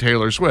about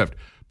Taylor Swift.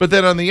 But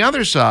then on the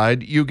other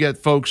side, you get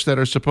folks that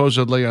are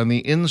supposedly on the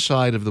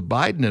inside of the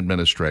Biden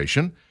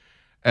administration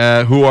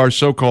who are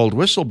so-called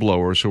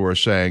whistleblowers who are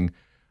saying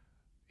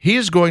he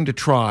is going to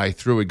try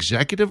through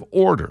executive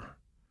order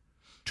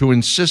to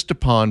insist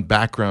upon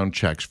background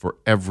checks for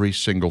every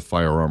single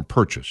firearm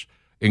purchase,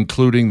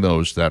 including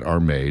those that are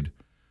made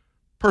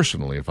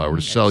personally. If I were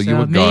to sell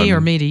you a gun, me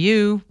or me to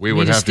you, we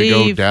would have to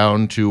go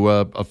down to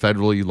a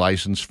federally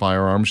licensed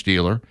firearms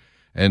dealer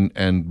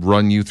and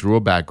run you through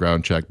a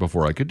background check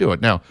before I could do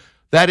it. Now,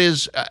 that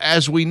is,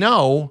 as we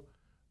know,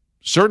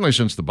 certainly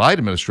since the Biden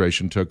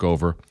administration took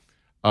over,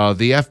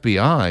 the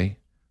FBI,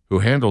 who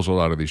handles a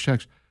lot of these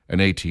checks,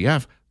 and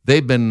ATF,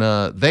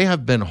 they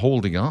have been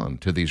holding on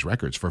to these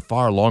records for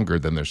far longer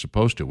than they're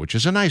supposed to, which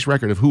is a nice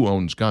record of who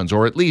owns guns,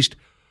 or at least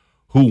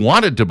who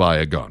wanted to buy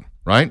a gun,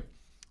 right?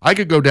 I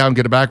could go down,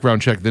 get a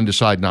background check, then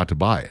decide not to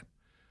buy it.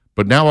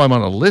 But now I'm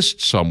on a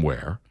list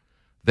somewhere.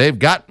 They've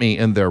got me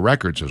in their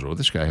records as, well,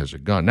 this guy has a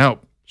gun. Now,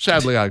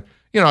 sadly, I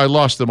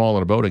lost them all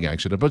in a boating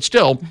accident, but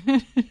still,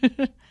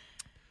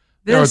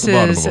 this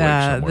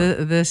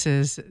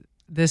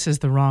is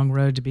the wrong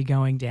road to be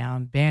going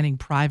down. Banning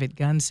private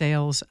gun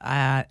sales,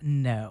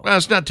 no. Well,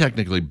 it's not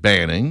technically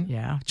banning.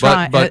 Yeah,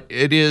 but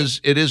it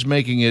is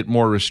making it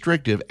more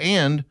restrictive,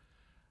 and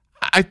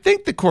I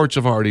think the courts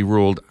have already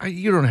ruled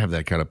you don't have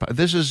that kind of power.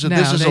 This is a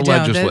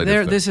legislative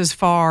thing. This is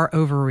far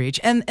overreach.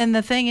 And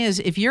the thing is,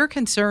 if you're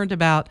concerned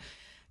about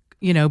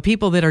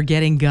people that are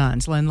getting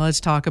guns, and let's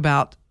talk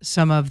about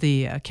some of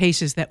the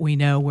cases that we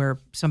know where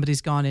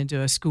somebody's gone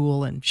into a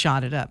school and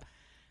shot it up.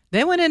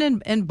 They went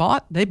in and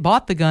bought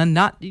the gun,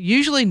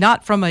 usually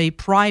not from a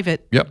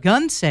private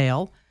gun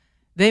sale.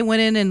 They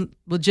went in and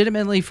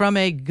legitimately from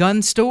a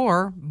gun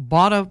store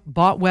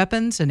bought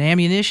weapons and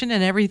ammunition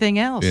and everything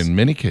else. In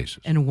many cases.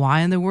 And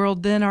why in the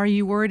world then are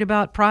you worried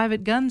about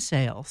private gun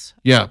sales?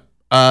 Yeah.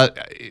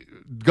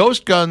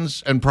 Ghost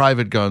guns and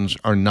private guns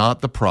are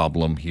not the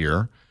problem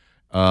here.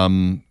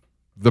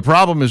 The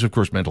problem is, of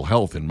course, mental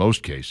health in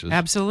most cases.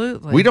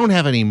 Absolutely. We don't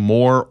have any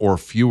more or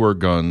fewer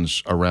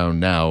guns around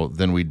now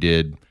than we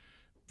did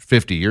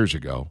 50 years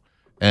ago.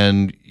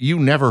 And you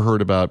never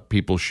heard about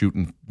people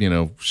shooting,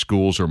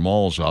 schools or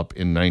malls up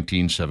in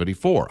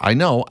 1974. I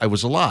know. I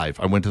was alive.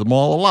 I went to the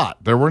mall a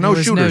lot. There were no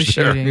shooters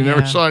there. You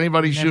never saw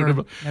anybody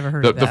shooting. Never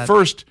heard of that. The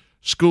first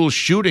school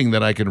shooting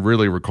that I can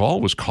really recall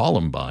was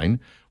Columbine,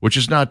 which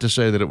is not to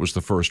say that it was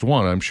the first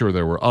one. I'm sure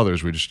there were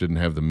others. We just didn't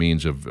have the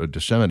means of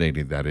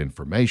disseminating that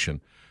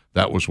information.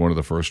 That was one of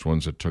the first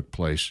ones that took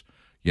place,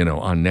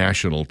 on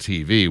national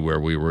TV, where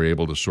we were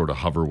able to sort of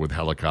hover with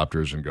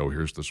helicopters and go,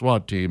 here's the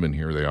SWAT team, and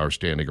here they are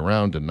standing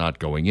around and not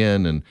going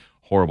in, and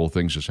horrible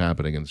things is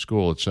happening in the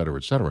school, et cetera,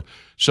 et cetera.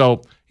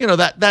 So,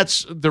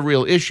 that's the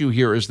real issue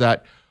here, is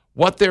that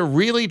what they're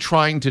really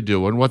trying to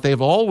do, and what they've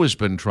always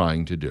been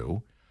trying to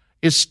do,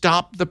 is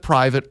stop the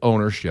private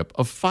ownership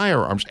of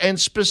firearms, and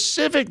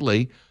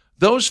specifically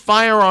those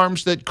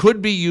firearms that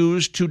could be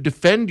used to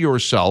defend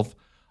yourself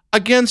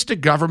against a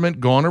government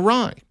gone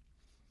awry.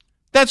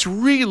 That's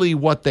really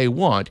what they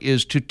want,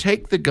 is to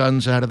take the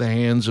guns out of the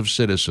hands of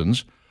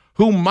citizens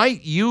who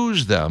might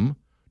use them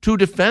to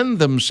defend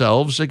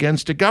themselves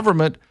against a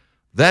government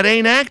that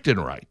ain't acting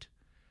right.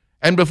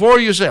 And before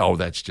you say, oh,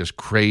 that's just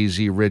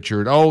crazy,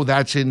 Richard. Oh,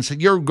 that's insane.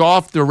 You're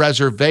off the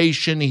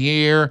reservation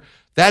here.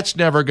 That's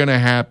never going to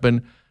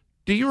happen.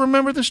 Do you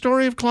remember the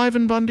story of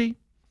Cliven Bundy? Do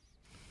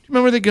you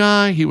remember the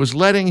guy? He was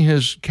letting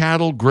his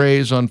cattle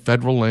graze on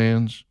federal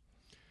lands.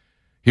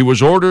 He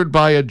was ordered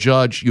by a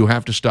judge, you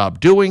have to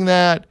stop doing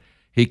that.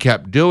 He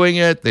kept doing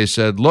it. They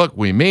said, look,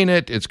 we mean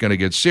it. It's going to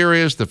get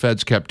serious. The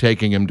feds kept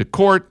taking him to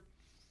court.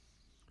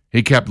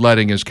 He kept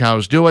letting his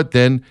cows do it.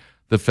 Then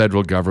the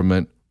federal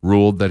government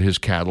ruled that his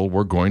cattle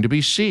were going to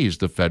be seized.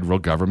 The federal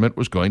government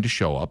was going to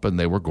show up, and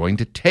they were going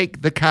to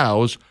take the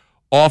cows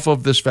off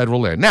of this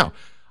federal land. Now,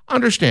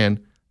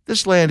 understand,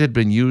 this land had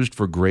been used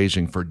for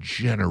grazing for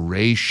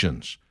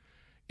generations.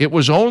 It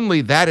was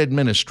only that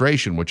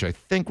administration, which I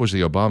think was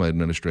the Obama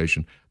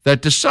administration,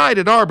 that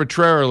decided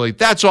arbitrarily,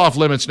 that's off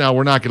limits now,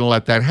 we're not going to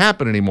let that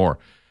happen anymore.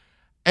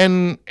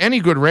 And any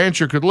good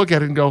rancher could look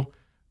at it and go,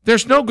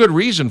 there's no good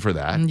reason for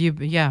that.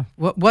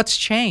 What's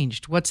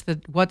changed?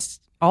 What's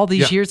all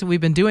these years that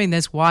we've been doing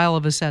this, why all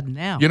of a sudden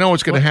now? You know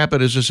what's going to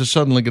happen is this is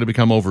suddenly going to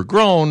become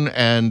overgrown,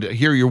 and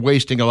here you're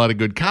wasting a lot of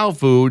good cow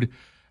food,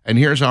 and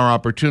here's our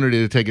opportunity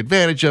to take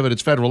advantage of it.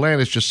 It's federal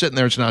land. It's just sitting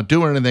there. It's not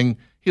doing anything.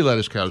 He let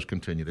his cows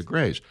continue to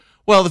graze.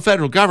 Well, the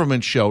federal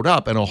government showed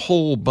up, and a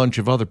whole bunch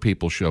of other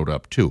people showed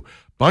up, too.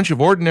 A bunch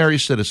of ordinary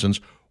citizens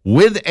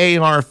with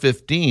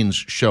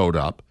AR-15s showed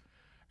up,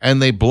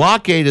 and they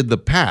blockaded the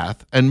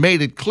path and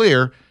made it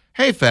clear,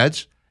 hey,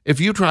 feds, if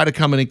you try to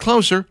come any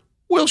closer,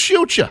 we'll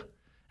shoot you.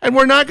 And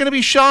we're not going to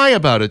be shy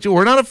about it, too.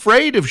 We're not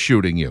afraid of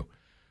shooting you.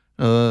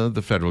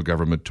 The federal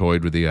government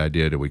toyed with the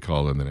idea, do we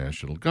call in the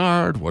National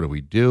Guard? What do we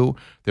do?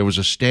 There was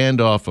a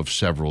standoff of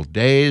several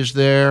days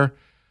there.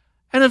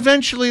 And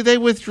eventually they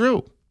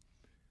withdrew.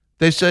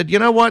 They said, you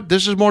know what?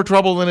 This is more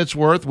trouble than it's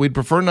worth. We'd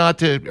prefer not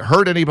to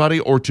hurt anybody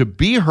or to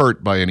be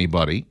hurt by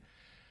anybody.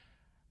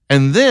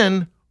 And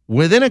then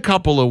within a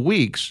couple of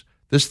weeks,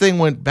 this thing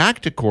went back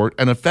to court,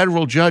 and a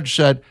federal judge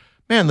said,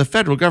 man, the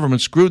federal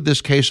government screwed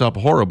this case up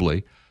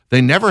horribly.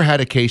 They never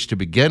had a case to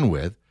begin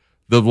with.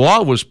 The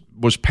law was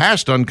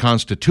passed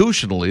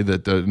unconstitutionally,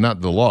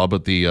 not the law,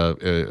 but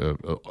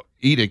the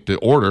edict, the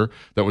order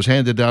that was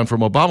handed down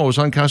from Obama was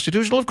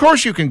unconstitutional. Of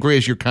course you can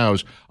graze your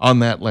cows on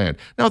that land.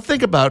 Now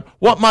think about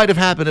what might have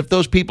happened if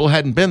those people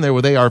hadn't been there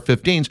with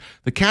AR-15s.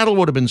 The cattle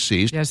would have been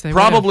seized, yes,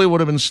 probably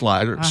would have been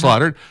slaughtered.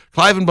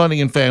 Cliven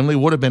Bundy and family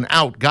would have been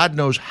out God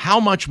knows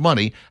how much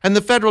money, and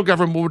the federal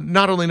government would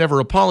not only never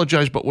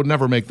apologize, but would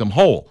never make them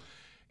whole.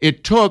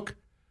 It took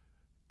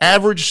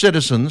average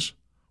citizens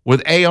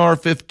with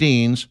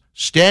AR-15s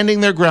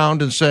standing their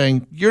ground and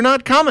saying, you're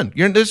not coming.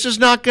 This is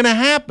not going to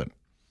happen.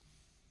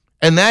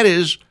 And that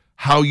is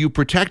how you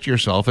protect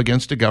yourself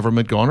against a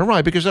government gone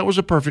awry, because that was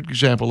a perfect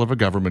example of a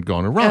government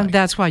gone awry. And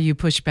that's why you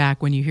push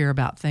back when you hear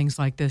about things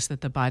like this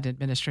that the Biden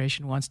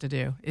administration wants to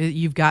do.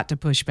 You've got to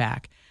push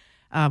back.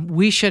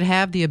 We should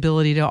have the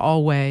ability to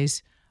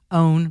always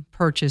own,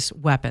 purchase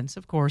weapons.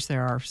 Of course,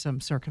 there are some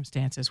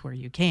circumstances where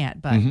you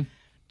can't, but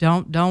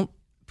don't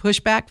push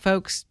back,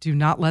 folks. Do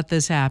not let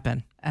this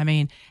happen. I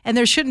mean, and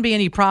there shouldn't be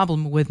any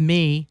problem with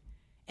me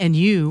and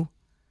you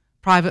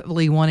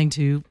privately wanting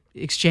to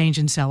exchange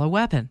and sell a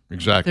weapon.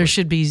 Exactly. There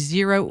should be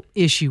zero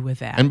issue with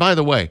that. And by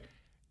the way,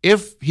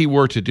 if he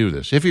were to do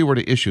this, if he were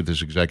to issue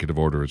this executive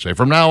order and say,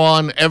 from now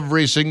on,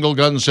 every single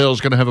gun sale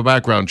is going to have a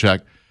background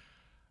check,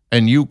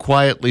 and you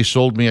quietly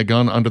sold me a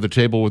gun under the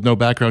table with no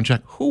background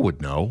check, who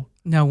would know?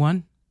 No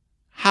one.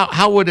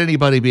 How would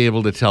anybody be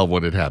able to tell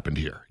what had happened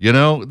here? You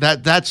know,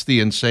 that's the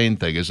insane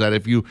thing, is that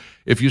if you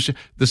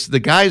the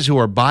guys who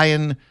are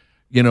buying,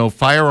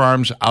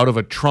 firearms out of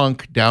a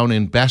trunk down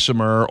in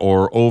Bessemer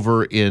or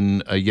over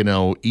in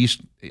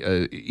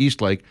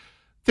East Lake,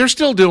 they're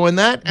still doing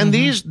that, and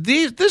this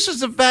is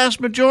the vast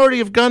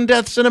majority of gun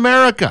deaths in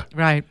America.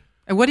 Right.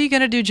 And what are you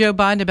going to do, Joe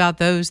Biden, about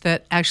those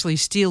that actually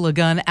steal a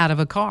gun out of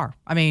a car?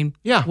 I mean,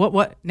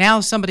 what?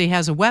 Now somebody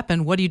has a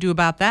weapon. What do you do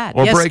about that?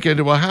 Or break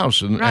into a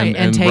house and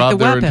rob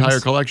their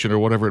entire collection or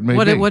whatever it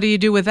may be. What do you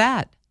do with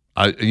that?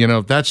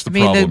 That's the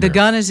problem. The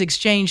gun is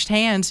exchanged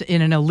hands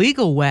in an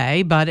illegal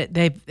way, but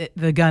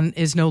the gun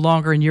is no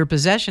longer in your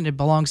possession. It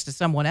belongs to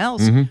someone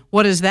else.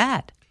 What is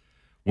that?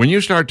 When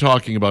you start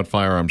talking about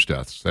firearms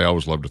deaths, they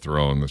always love to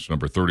throw in this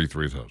number,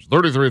 33,000.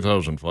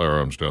 33,000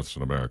 firearms deaths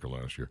in America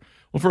last year.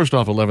 Well, first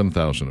off,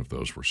 11,000 of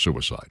those were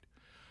suicide.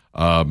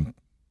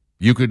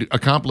 You could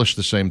accomplish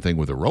the same thing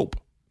with a rope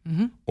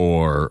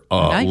or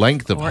a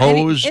length of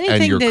hose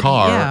and your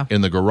car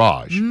in the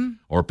garage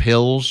or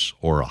pills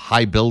or a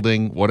high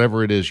building,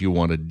 whatever it is you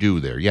want to do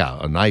there. Yeah,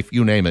 a knife,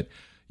 you name it.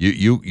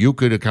 You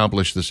could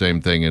accomplish the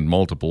same thing in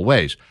multiple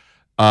ways.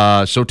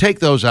 So take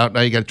those out. Now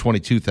you got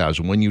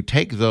 22,000. When you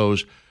take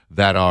those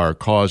that are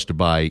caused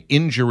by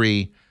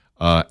injury,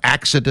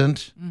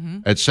 accident,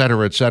 et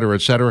cetera, et cetera,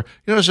 et cetera.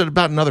 There's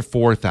about another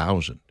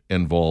 4,000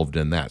 involved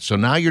in that. So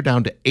now you're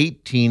down to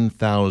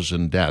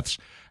 18,000 deaths.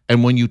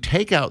 And when you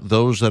take out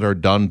those that are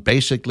done,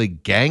 basically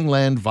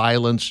gangland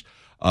violence,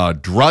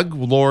 drug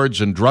lords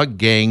and drug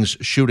gangs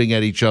shooting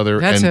at each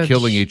other and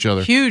killing each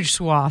other. Huge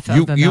swath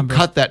of the number. You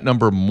cut that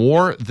number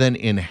more than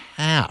in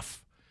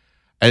half.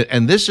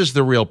 And this is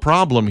the real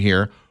problem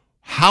here.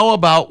 How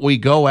about we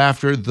go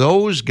after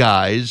those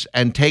guys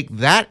and take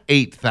that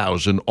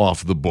 8,000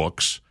 off the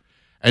books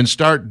and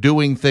start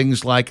doing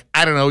things like,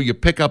 I don't know, you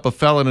pick up a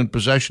felon in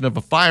possession of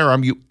a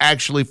firearm, you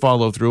actually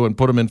follow through and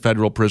put him in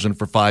federal prison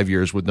for 5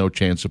 years with no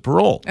chance of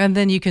parole. And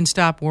then you can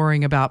stop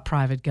worrying about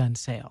private gun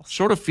sales.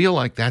 Sort of feel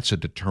like that's a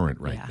deterrent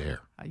right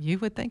there. You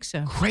would think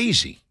so.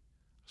 Crazy.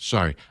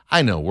 Sorry.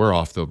 I know we're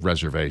off the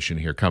reservation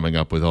here coming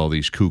up with all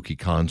these kooky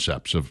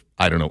concepts of,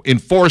 I don't know,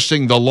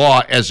 enforcing the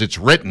law as it's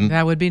written.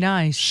 That would be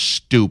nice.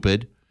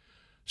 Stupid.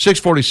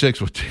 646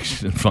 with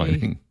Dixon and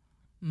Vining.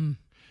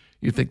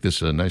 You'd think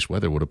this nice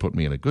weather would have put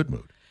me in a good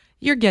mood.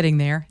 You're getting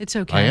there. It's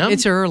okay. I am?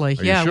 It's early.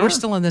 Are you sure? We're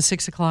still in the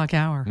 6 o'clock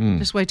hour.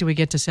 Just wait till we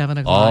get to 7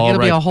 o'clock. All It'll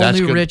right. be a whole That's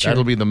new good. Richard.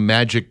 That'll be the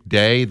magic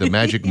day, the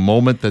magic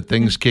moment that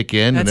things kick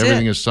in and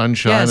everything is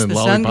sunshine and the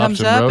lollipops sun comes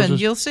and up roses.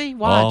 and you'll see.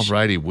 Watch. All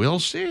righty. We'll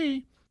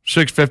see.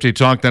 650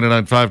 Talk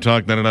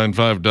 99.5,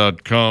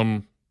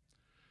 talk995.com.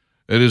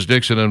 It is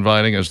Dixon and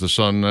Vining as the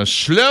sun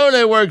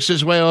slowly works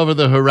his way over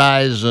the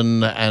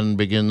horizon and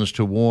begins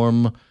to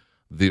warm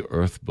the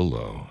earth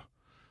below.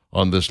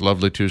 On this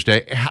lovely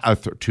Thursday,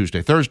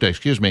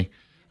 excuse me.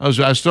 I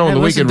was throwing the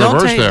week in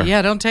reverse there.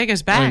 Yeah, don't take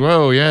us back.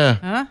 Whoa,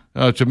 yeah.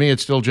 Huh? To me,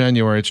 it's still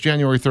January. It's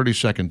January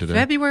 32nd today.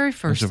 February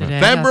 1st today.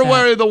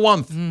 February the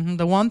 1st.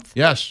 The 1st?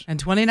 Yes. And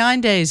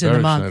 29 days in the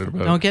month.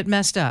 Don't get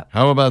messed up.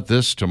 How about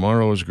this?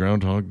 Tomorrow is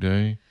Groundhog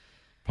Day.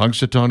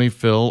 Punxsutawney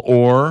Phil,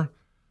 or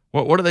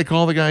what do they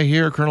call the guy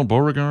here? Colonel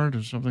Beauregard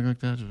or something like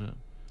that?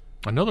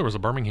 I know there was a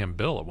Birmingham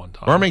Bill at one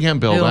time. Birmingham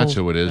Bill, that's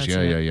who it is.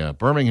 Yeah.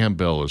 Birmingham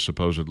Bill is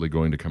supposedly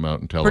going to come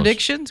out and tell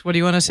predictions? What do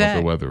you want to say? What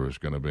the weather is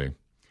going to be.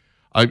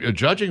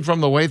 Judging from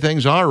the way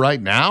things are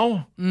right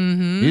now,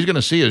 he's going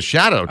to see his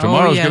shadow.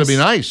 Tomorrow's going to be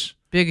nice.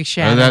 Big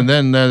shadow. And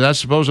then that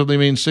supposedly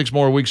means 6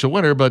 more weeks of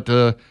winter. But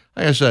like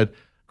I said,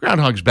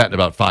 Groundhog's batting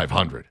about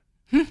 500.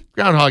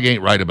 Groundhog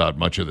ain't right about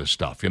much of this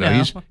stuff.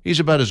 He's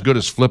about as good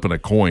as flipping a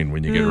coin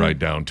when you get right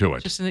down to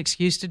it. Just an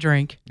excuse to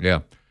drink. Yeah.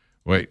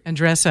 Wait. And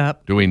dress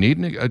up. Do we need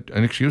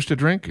an excuse to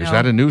drink? Is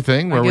that a new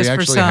thing where we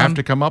actually have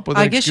to come up with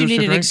an excuse to drink? I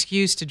guess you need an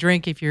excuse to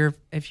drink if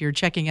you're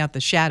checking out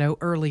the shadow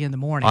early in the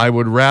morning. I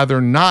would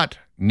rather not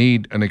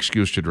need an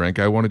excuse to drink.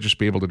 I want to just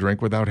be able to drink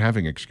without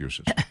having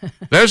excuses.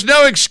 There's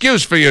no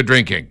excuse for your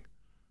drinking.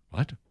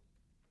 What?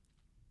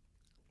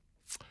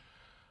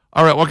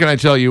 All right, what can I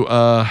tell you?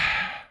 Jeez.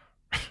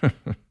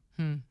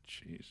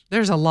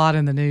 There's a lot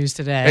in the news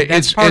today.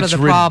 That's part of the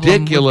problem.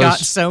 Ridiculous. We've got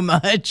so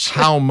much.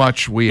 How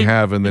much we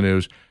have in the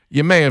news.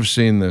 You may have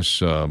seen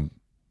this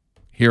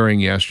hearing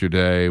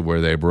yesterday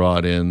where they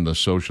brought in the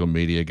social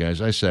media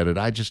guys. I said it.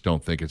 I just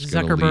don't think it's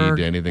going to lead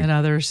to anything. And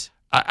others.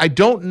 I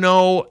don't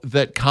know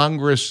that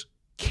Congress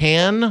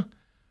can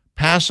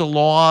pass a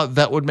law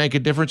that would make a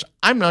difference.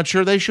 I'm not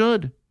sure they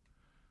should.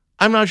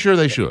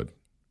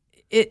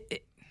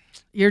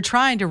 You're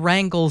trying to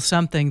wrangle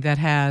something that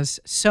has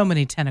so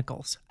many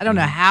tentacles. I don't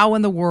know how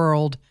in the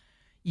world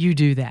you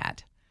do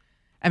that.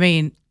 I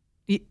mean,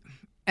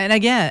 and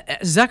again,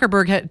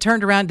 Zuckerberg had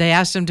turned around. They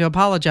asked him to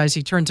apologize.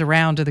 He turns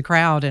around to the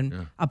crowd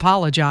and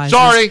apologizes.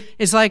 Sorry.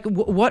 It's like,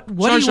 what do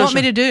you want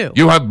me to do?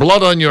 You have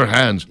blood on your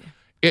hands.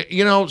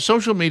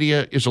 Social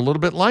media is a little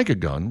bit like a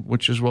gun,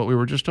 which is what we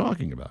were just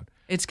talking about.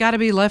 It's got to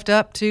be left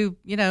up to,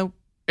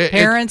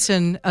 parents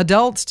and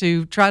adults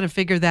to try to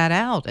figure that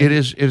out. It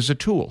is a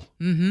tool.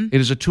 Mm-hmm. It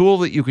is a tool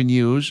that you can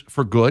use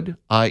for good,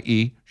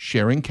 i.e.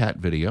 sharing cat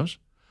videos,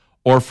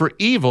 or for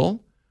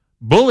evil,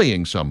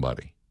 bullying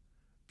somebody,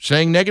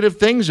 saying negative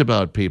things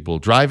about people,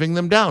 driving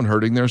them down,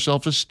 hurting their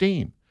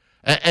self-esteem.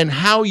 And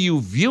how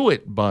you view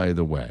it, by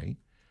the way,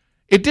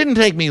 it didn't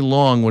take me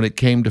long when it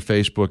came to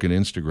Facebook and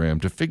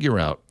Instagram to figure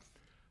out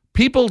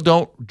people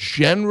don't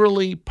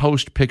generally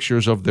post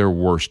pictures of their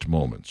worst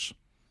moments.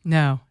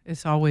 No,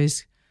 it's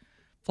always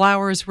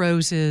flowers,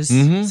 roses,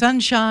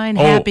 sunshine,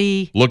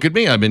 happy. Look at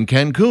me, I'm in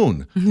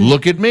Cancun.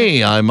 Look at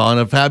me, I'm on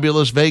a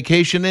fabulous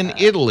vacation in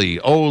Italy.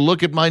 Oh,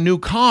 look at my new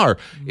car.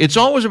 It's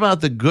always about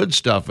the good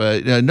stuff.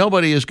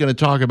 Nobody is going to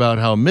talk about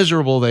how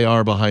miserable they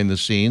are behind the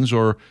scenes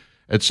or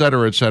et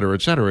cetera, et cetera,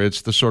 et cetera.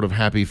 It's the sort of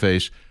happy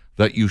face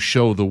that you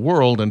show the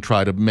world and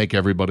try to make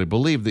everybody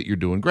believe that you're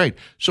doing great.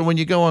 So when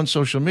you go on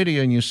social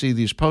media and you see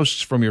these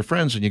posts from your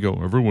friends and you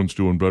go, everyone's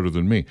doing better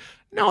than me.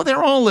 No,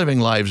 they're all living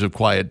lives of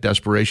quiet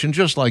desperation,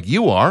 just like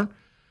you are.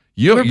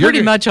 We're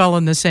pretty much all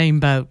in the same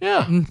boat.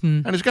 Yeah,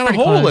 and it's got a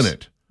hole in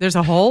it. There's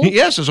a hole?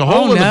 Yes, there's a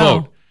hole in the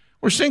boat.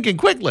 We're sinking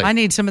quickly. I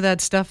need some of that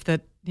stuff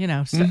that,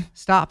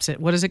 stops it.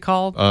 What is it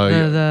called?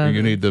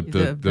 You need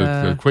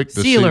the quick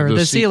sealer,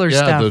 the sealer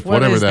stuff.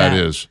 whatever that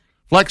is.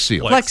 Flex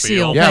Seal. Flex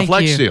Seal. Yeah, Thank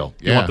Flex you. Seal.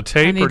 You want the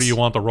tape or do you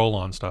want the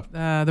roll-on stuff?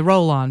 The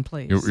roll-on,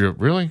 please. You're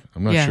really?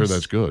 I'm not Yes. sure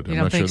that's good. You I'm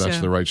don't not sure think that's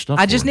so? the right stuff.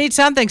 I just need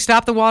something.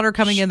 Stop the water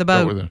coming in the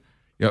boat.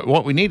 Yeah,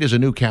 what we need is a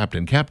new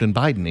captain. Captain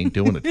Biden ain't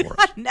doing it for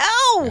us.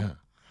 No.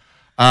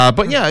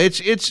 But yeah,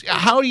 it's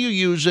how do you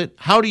use it?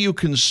 How do you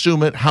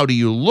consume it? How do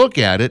you look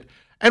at it?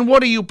 And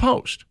what do you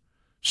post?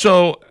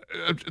 So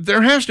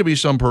there has to be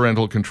some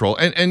parental control.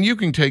 And you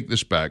can take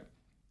this back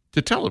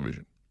to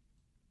television.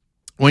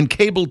 When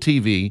cable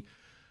TV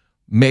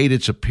made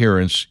its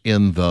appearance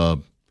in the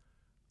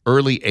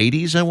early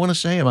 80s, I want to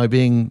say. Am I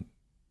being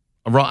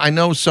wrong? I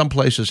know some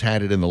places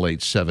had it in the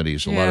late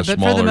 70s, a lot of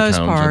smaller towns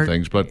and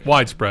things. But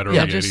widespread early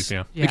 80s,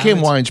 yeah.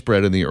 Became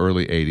widespread in the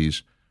early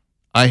 80s.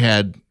 I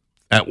had,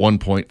 at one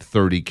point,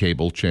 30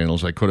 cable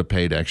channels. I could have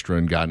paid extra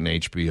and gotten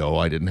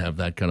HBO. I didn't have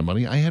that kind of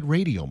money. I had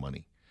radio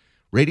money.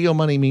 Radio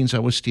money means I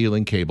was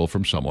stealing cable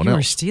from someone else. You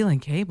were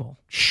stealing cable.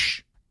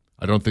 Shh.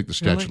 I don't think the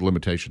statute of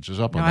limitations is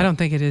up on that. I don't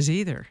think it is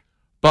either.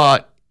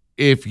 But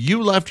if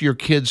you left your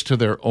kids to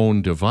their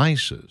own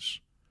devices,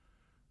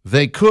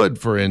 they could,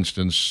 for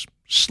instance,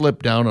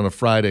 slip down on a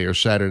Friday or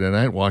Saturday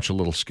night, watch a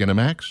little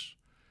Skinamax,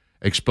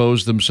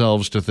 expose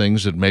themselves to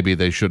things that maybe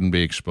they shouldn't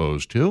be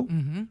exposed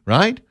to,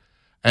 right?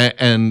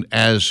 And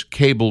as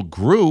cable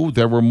grew,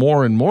 there were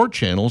more and more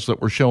channels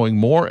that were showing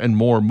more and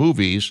more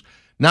movies,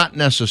 not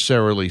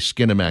necessarily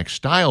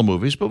Skinamax-style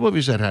movies, but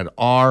movies that had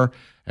R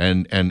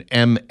and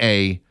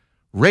MA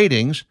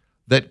ratings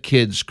that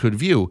kids could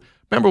view.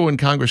 Remember when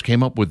Congress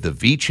came up with the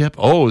V-chip?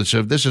 Oh,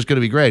 so this is going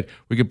to be great.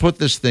 We could put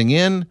this thing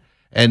in,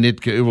 and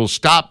it will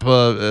stop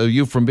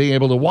you from being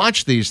able to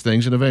watch these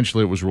things. And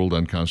eventually it was ruled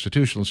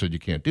unconstitutional and said you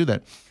can't do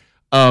that.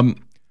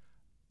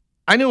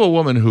 I knew a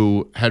woman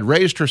who had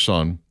raised her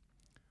son,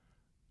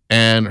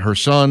 and her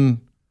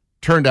son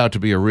turned out to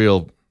be a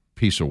real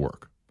piece of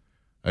work.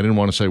 I didn't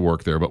want to say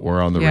work there, but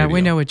we're on the radio. Yeah,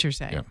 we know what you're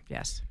saying. Yeah.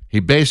 Yes. He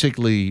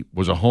basically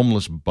was a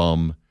homeless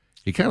bum.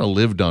 He kind of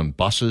lived on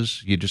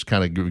buses. He just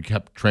kind of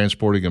kept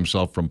transporting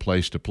himself from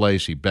place to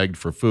place. He begged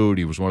for food.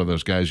 He was one of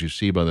those guys you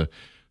see by the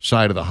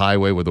side of the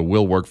highway with a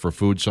 "will work for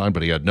food" sign,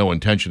 but he had no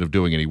intention of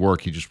doing any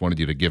work. He just wanted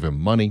you to give him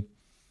money.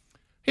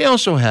 He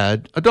also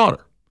had a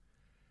daughter.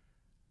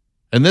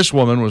 And this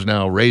woman was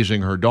now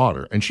raising her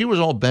daughter, and she was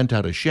all bent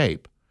out of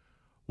shape.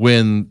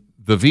 When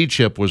the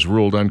V-chip was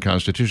ruled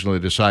unconstitutional, they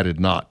decided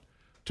not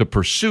to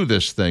pursue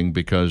this thing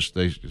because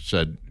they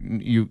said,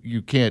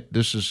 you can't,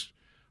 this is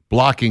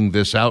blocking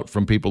this out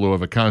from people who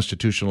have a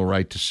constitutional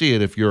right to see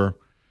it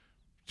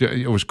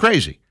it was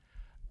crazy.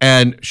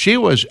 And she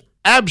was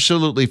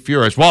absolutely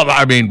furious. Well,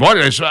 I mean, what?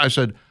 I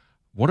said,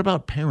 what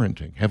about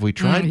parenting? Have we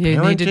tried parenting?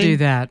 You need to do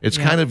that. It's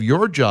kind of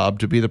your job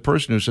to be the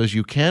person who says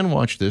you can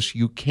watch this,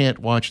 you can't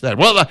watch that.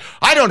 Well,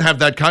 I don't have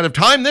that kind of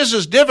time. This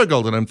is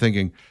difficult. And I'm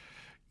thinking,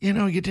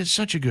 you did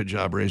such a good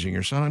job raising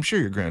your son. I'm sure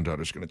your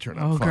granddaughter's going to turn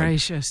out fine. Oh,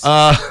 gracious.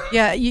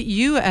 Yeah,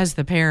 you as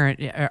the parent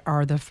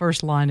are the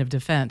first line of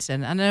defense.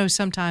 And I know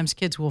sometimes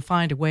kids will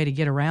find a way to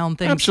get around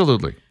things.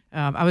 Absolutely.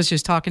 I was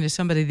just talking to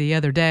somebody the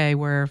other day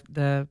where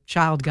the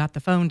child got the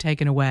phone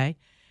taken away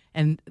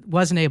and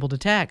wasn't able to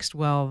text.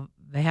 Well,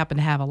 they happen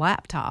to have a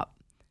laptop.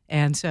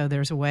 And so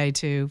there's a way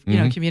to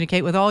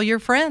communicate with all your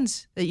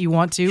friends that you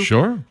want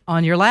to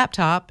on your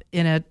laptop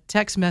in a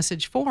text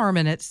message form.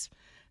 And it's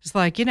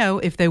like,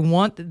 if they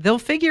want, they'll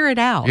figure it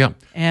out. Yeah.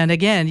 And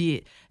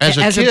again,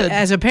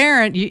 as a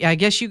parent, I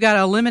guess you got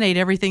to eliminate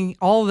everything,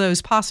 all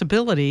those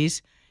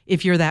possibilities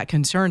if you're that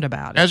concerned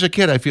about it. As a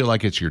kid, I feel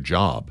like it's your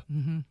job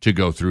to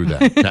go through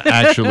that, to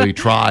actually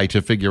try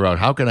to figure out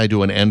how can I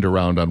do an end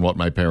around on what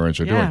my parents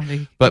are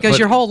doing. Because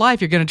your whole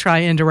life you're going to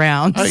try end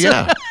arounds.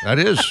 Yeah, that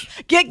is.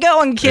 Get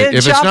going, kid.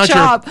 If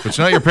chop. it's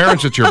not your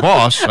parents, it's your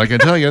boss. I can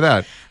tell you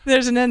that.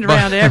 There's an end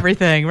around to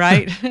everything,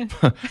 right?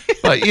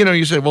 But,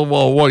 you say,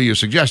 well, what are you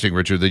suggesting,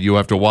 Richard, that you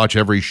have to watch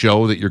every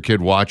show that your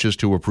kid watches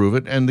to approve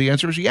it? And the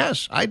answer is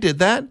yes, I did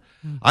that.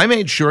 I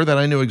made sure that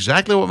I knew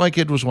exactly what my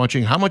kid was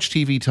watching, how much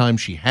TV time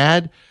she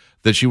had,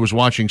 that she was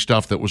watching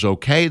stuff that was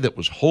okay, that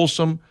was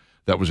wholesome,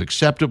 that was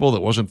acceptable, that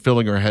wasn't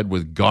filling her head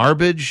with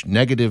garbage,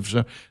 negatives.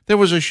 There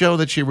was a show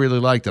that she really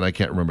liked, and I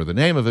can't remember the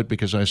name of it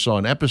because I saw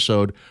an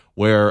episode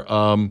where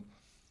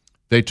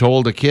they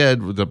told a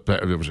kid,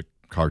 it was a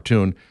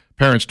cartoon,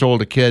 parents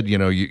told a kid,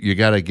 you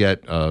got to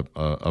get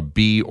a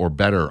B or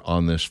better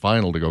on this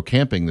final to go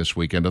camping this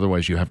weekend,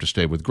 otherwise you have to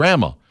stay with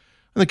grandma.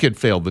 And the kid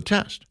failed the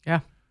test.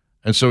 Yeah.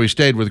 And so he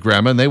stayed with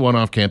grandma, and they went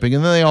off camping,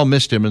 and then they all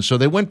missed him. And so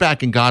they went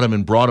back and got him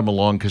and brought him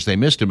along because they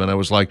missed him. And I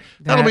was like,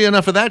 that'll be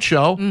enough of that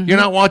show. Mm-hmm. You're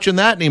not watching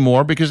that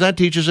anymore because that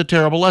teaches a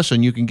terrible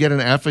lesson. You can get an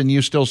F and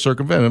you still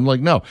circumvent. I'm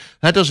like, no,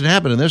 that doesn't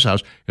happen in this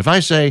house. If I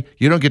say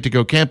you don't get to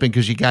go camping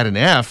because you got an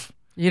F,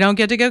 you don't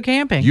get to go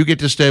camping. You get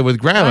to stay with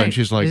grandma. Right. And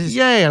she's like,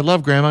 yay, I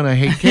love grandma and I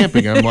hate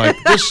camping. I'm like,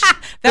 this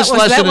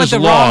lesson is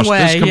lost.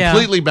 This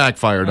completely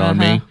backfired on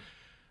me.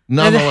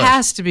 There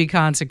has to be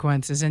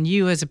consequences, and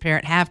you as a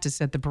parent have to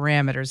set the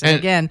parameters. And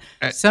again,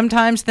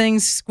 sometimes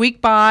things squeak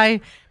by,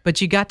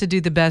 but you got to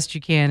do the best you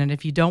can. And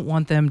if you don't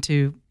want them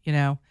to,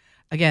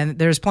 again,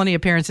 there's plenty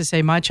of parents that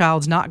say, my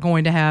child's not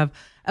going to have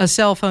a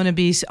cell phone and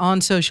be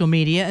on social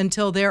media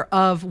until they're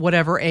of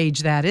whatever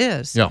age that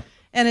is. Yeah.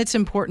 And it's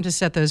important to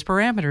set those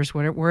parameters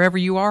wherever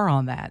you are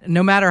on that.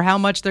 No matter how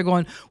much they're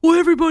going, well,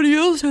 everybody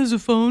else has a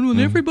phone, when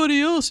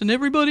everybody else and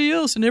everybody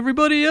else and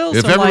everybody else.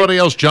 If everybody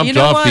else jumped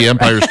off the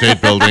Empire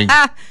State Building,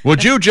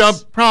 would you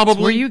jump? Probably.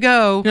 That's where you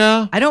go.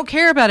 Yeah. I don't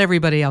care about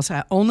everybody else.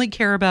 I only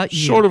care about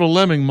you. Sort of a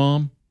lemming,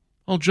 Mom.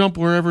 I'll jump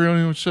wherever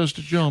anyone says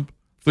to jump.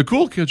 The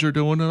cool kids are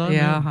doing it.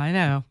 I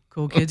know.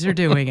 Cool kids are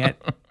doing it.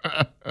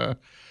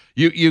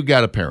 You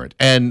got a parent.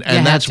 And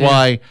that's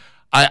why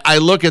I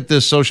look at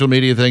this social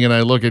media thing, and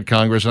I look at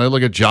Congress, and I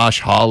look at Josh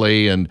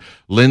Hawley and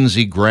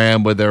Lindsey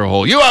Graham with their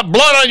whole, you have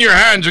blood on your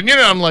hands. And,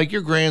 I'm like,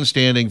 you're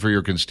grandstanding for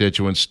your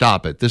constituents.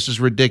 Stop it. This is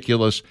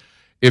ridiculous.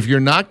 If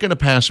you're not going to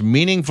pass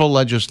meaningful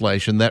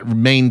legislation that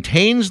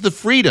maintains the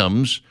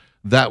freedoms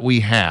that we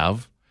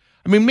have,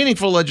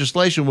 meaningful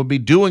legislation would be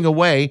doing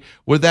away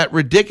with that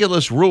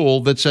ridiculous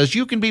rule that says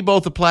you can be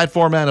both a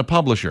platform and a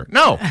publisher.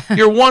 No,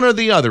 you're one or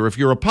the other. If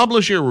you're a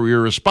publisher, you're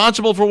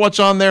responsible for what's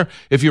on there.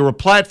 If you're a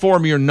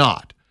platform, you're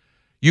not.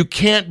 You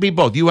can't be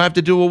both. You have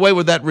to do away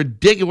with that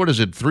ridiculous, what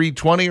is it,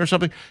 320 or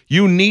something?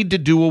 You need to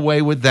do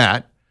away with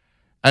that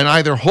and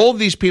either hold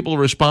these people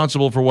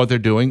responsible for what they're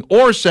doing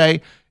or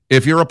say,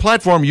 if you're a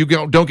platform, you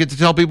don't get to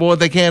tell people what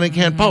they can and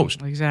can't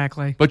post.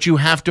 Exactly. But you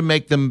have to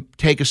make them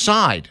take a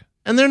side.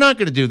 And they're not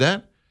going to do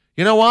that.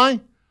 You know why?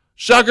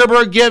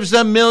 Zuckerberg gives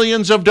them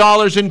millions of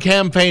dollars in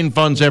campaign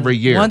funds every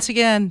year. Once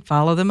again,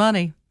 follow the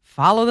money.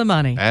 Follow the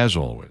money. As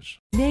always.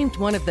 Named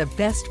one of the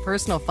best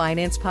personal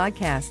finance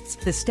podcasts,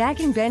 The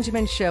Stacking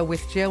Benjamin Show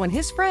with Joe and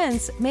his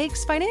friends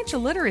makes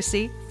financial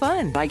literacy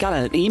fun. I got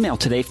an email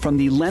today from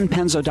the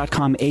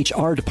lenpenzo.com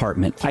HR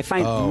department. I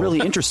find it really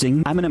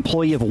interesting. I'm an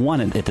employee of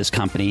one at this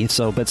company,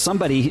 but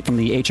somebody from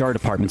the HR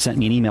department sent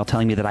me an email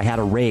telling me that I had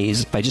a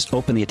raise. If I just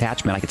opened the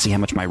attachment, I could see how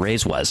much my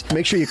raise was.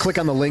 Make sure you click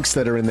on the links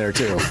that are in there,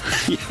 too.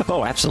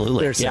 Oh,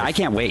 absolutely. Yeah, I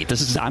can't wait.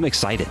 I'm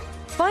excited.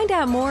 Find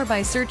out more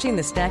by searching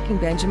the Stacking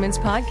Benjamins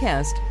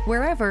podcast,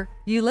 wherever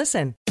you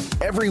listen.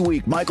 Every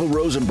week, Michael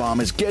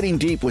Rosenbaum is getting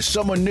deep with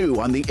someone new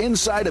on the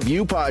Inside of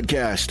You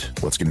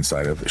podcast. Let's get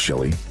inside of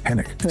Shelly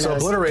Hennick. So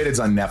Obliterated's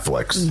on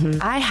Netflix. Mm-hmm.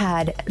 I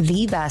had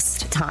the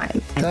best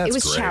time. It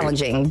was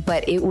challenging,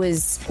 but it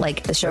was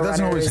like the showrunners. It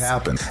doesn't always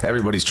happen.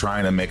 Everybody's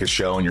trying to make a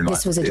show, and you're not.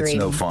 This was a dream. It's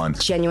no fun.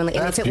 Genuinely.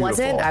 And if it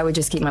wasn't, I would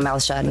just keep my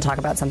mouth shut and talk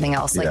about something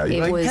else. Hey,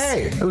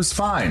 it was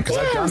fine. Because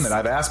I've done that.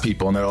 I've asked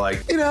people, and they're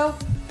like,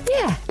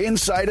 Yeah.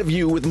 Inside of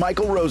You with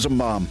Michael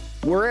Rosenbaum,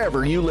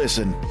 wherever you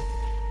listen.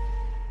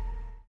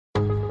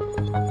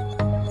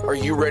 Are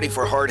you ready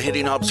for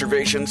hard-hitting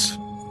observations?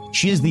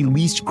 She is the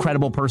least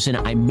credible person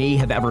I may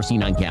have ever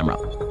seen on camera.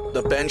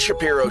 The Ben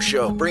Shapiro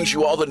Show brings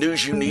you all the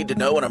news you need to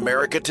know in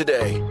America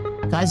today.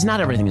 Guys, not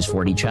everything is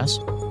 4D chess.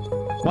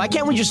 Why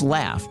can't we just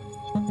laugh?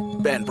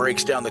 Ben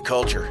breaks down the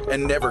culture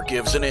and never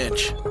gives an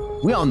inch.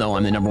 We all know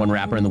I'm the #1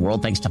 rapper in the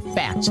world thanks to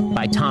Facts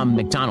by Tom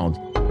McDonald.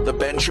 The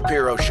Ben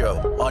Shapiro Show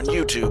on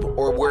YouTube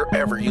or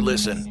wherever you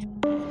listen.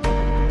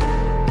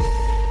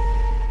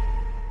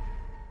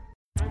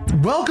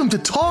 Welcome to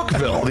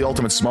Talkville, the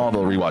ultimate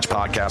Smallville rewatch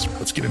podcast.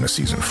 Let's get into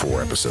season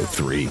 4, episode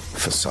 3,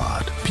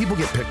 Facade. People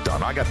get picked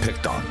on. I got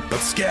picked on. But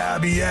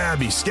Scabby,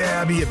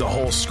 the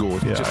whole school.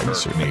 Yeah,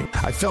 just hurt me.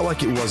 I felt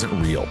like it wasn't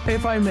real.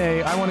 If I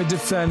may, I want to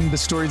defend the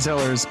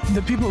storytellers.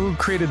 The people who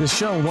created the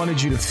show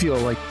wanted you to feel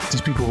like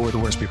these people were the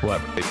worst people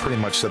ever. They pretty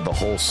much said the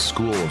whole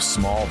school of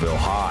Smallville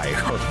High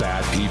are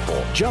bad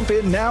people. Jump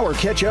in now or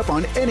catch up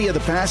on any of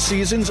the past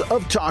seasons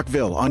of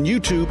Talkville on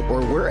YouTube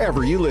or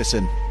wherever you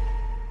listen.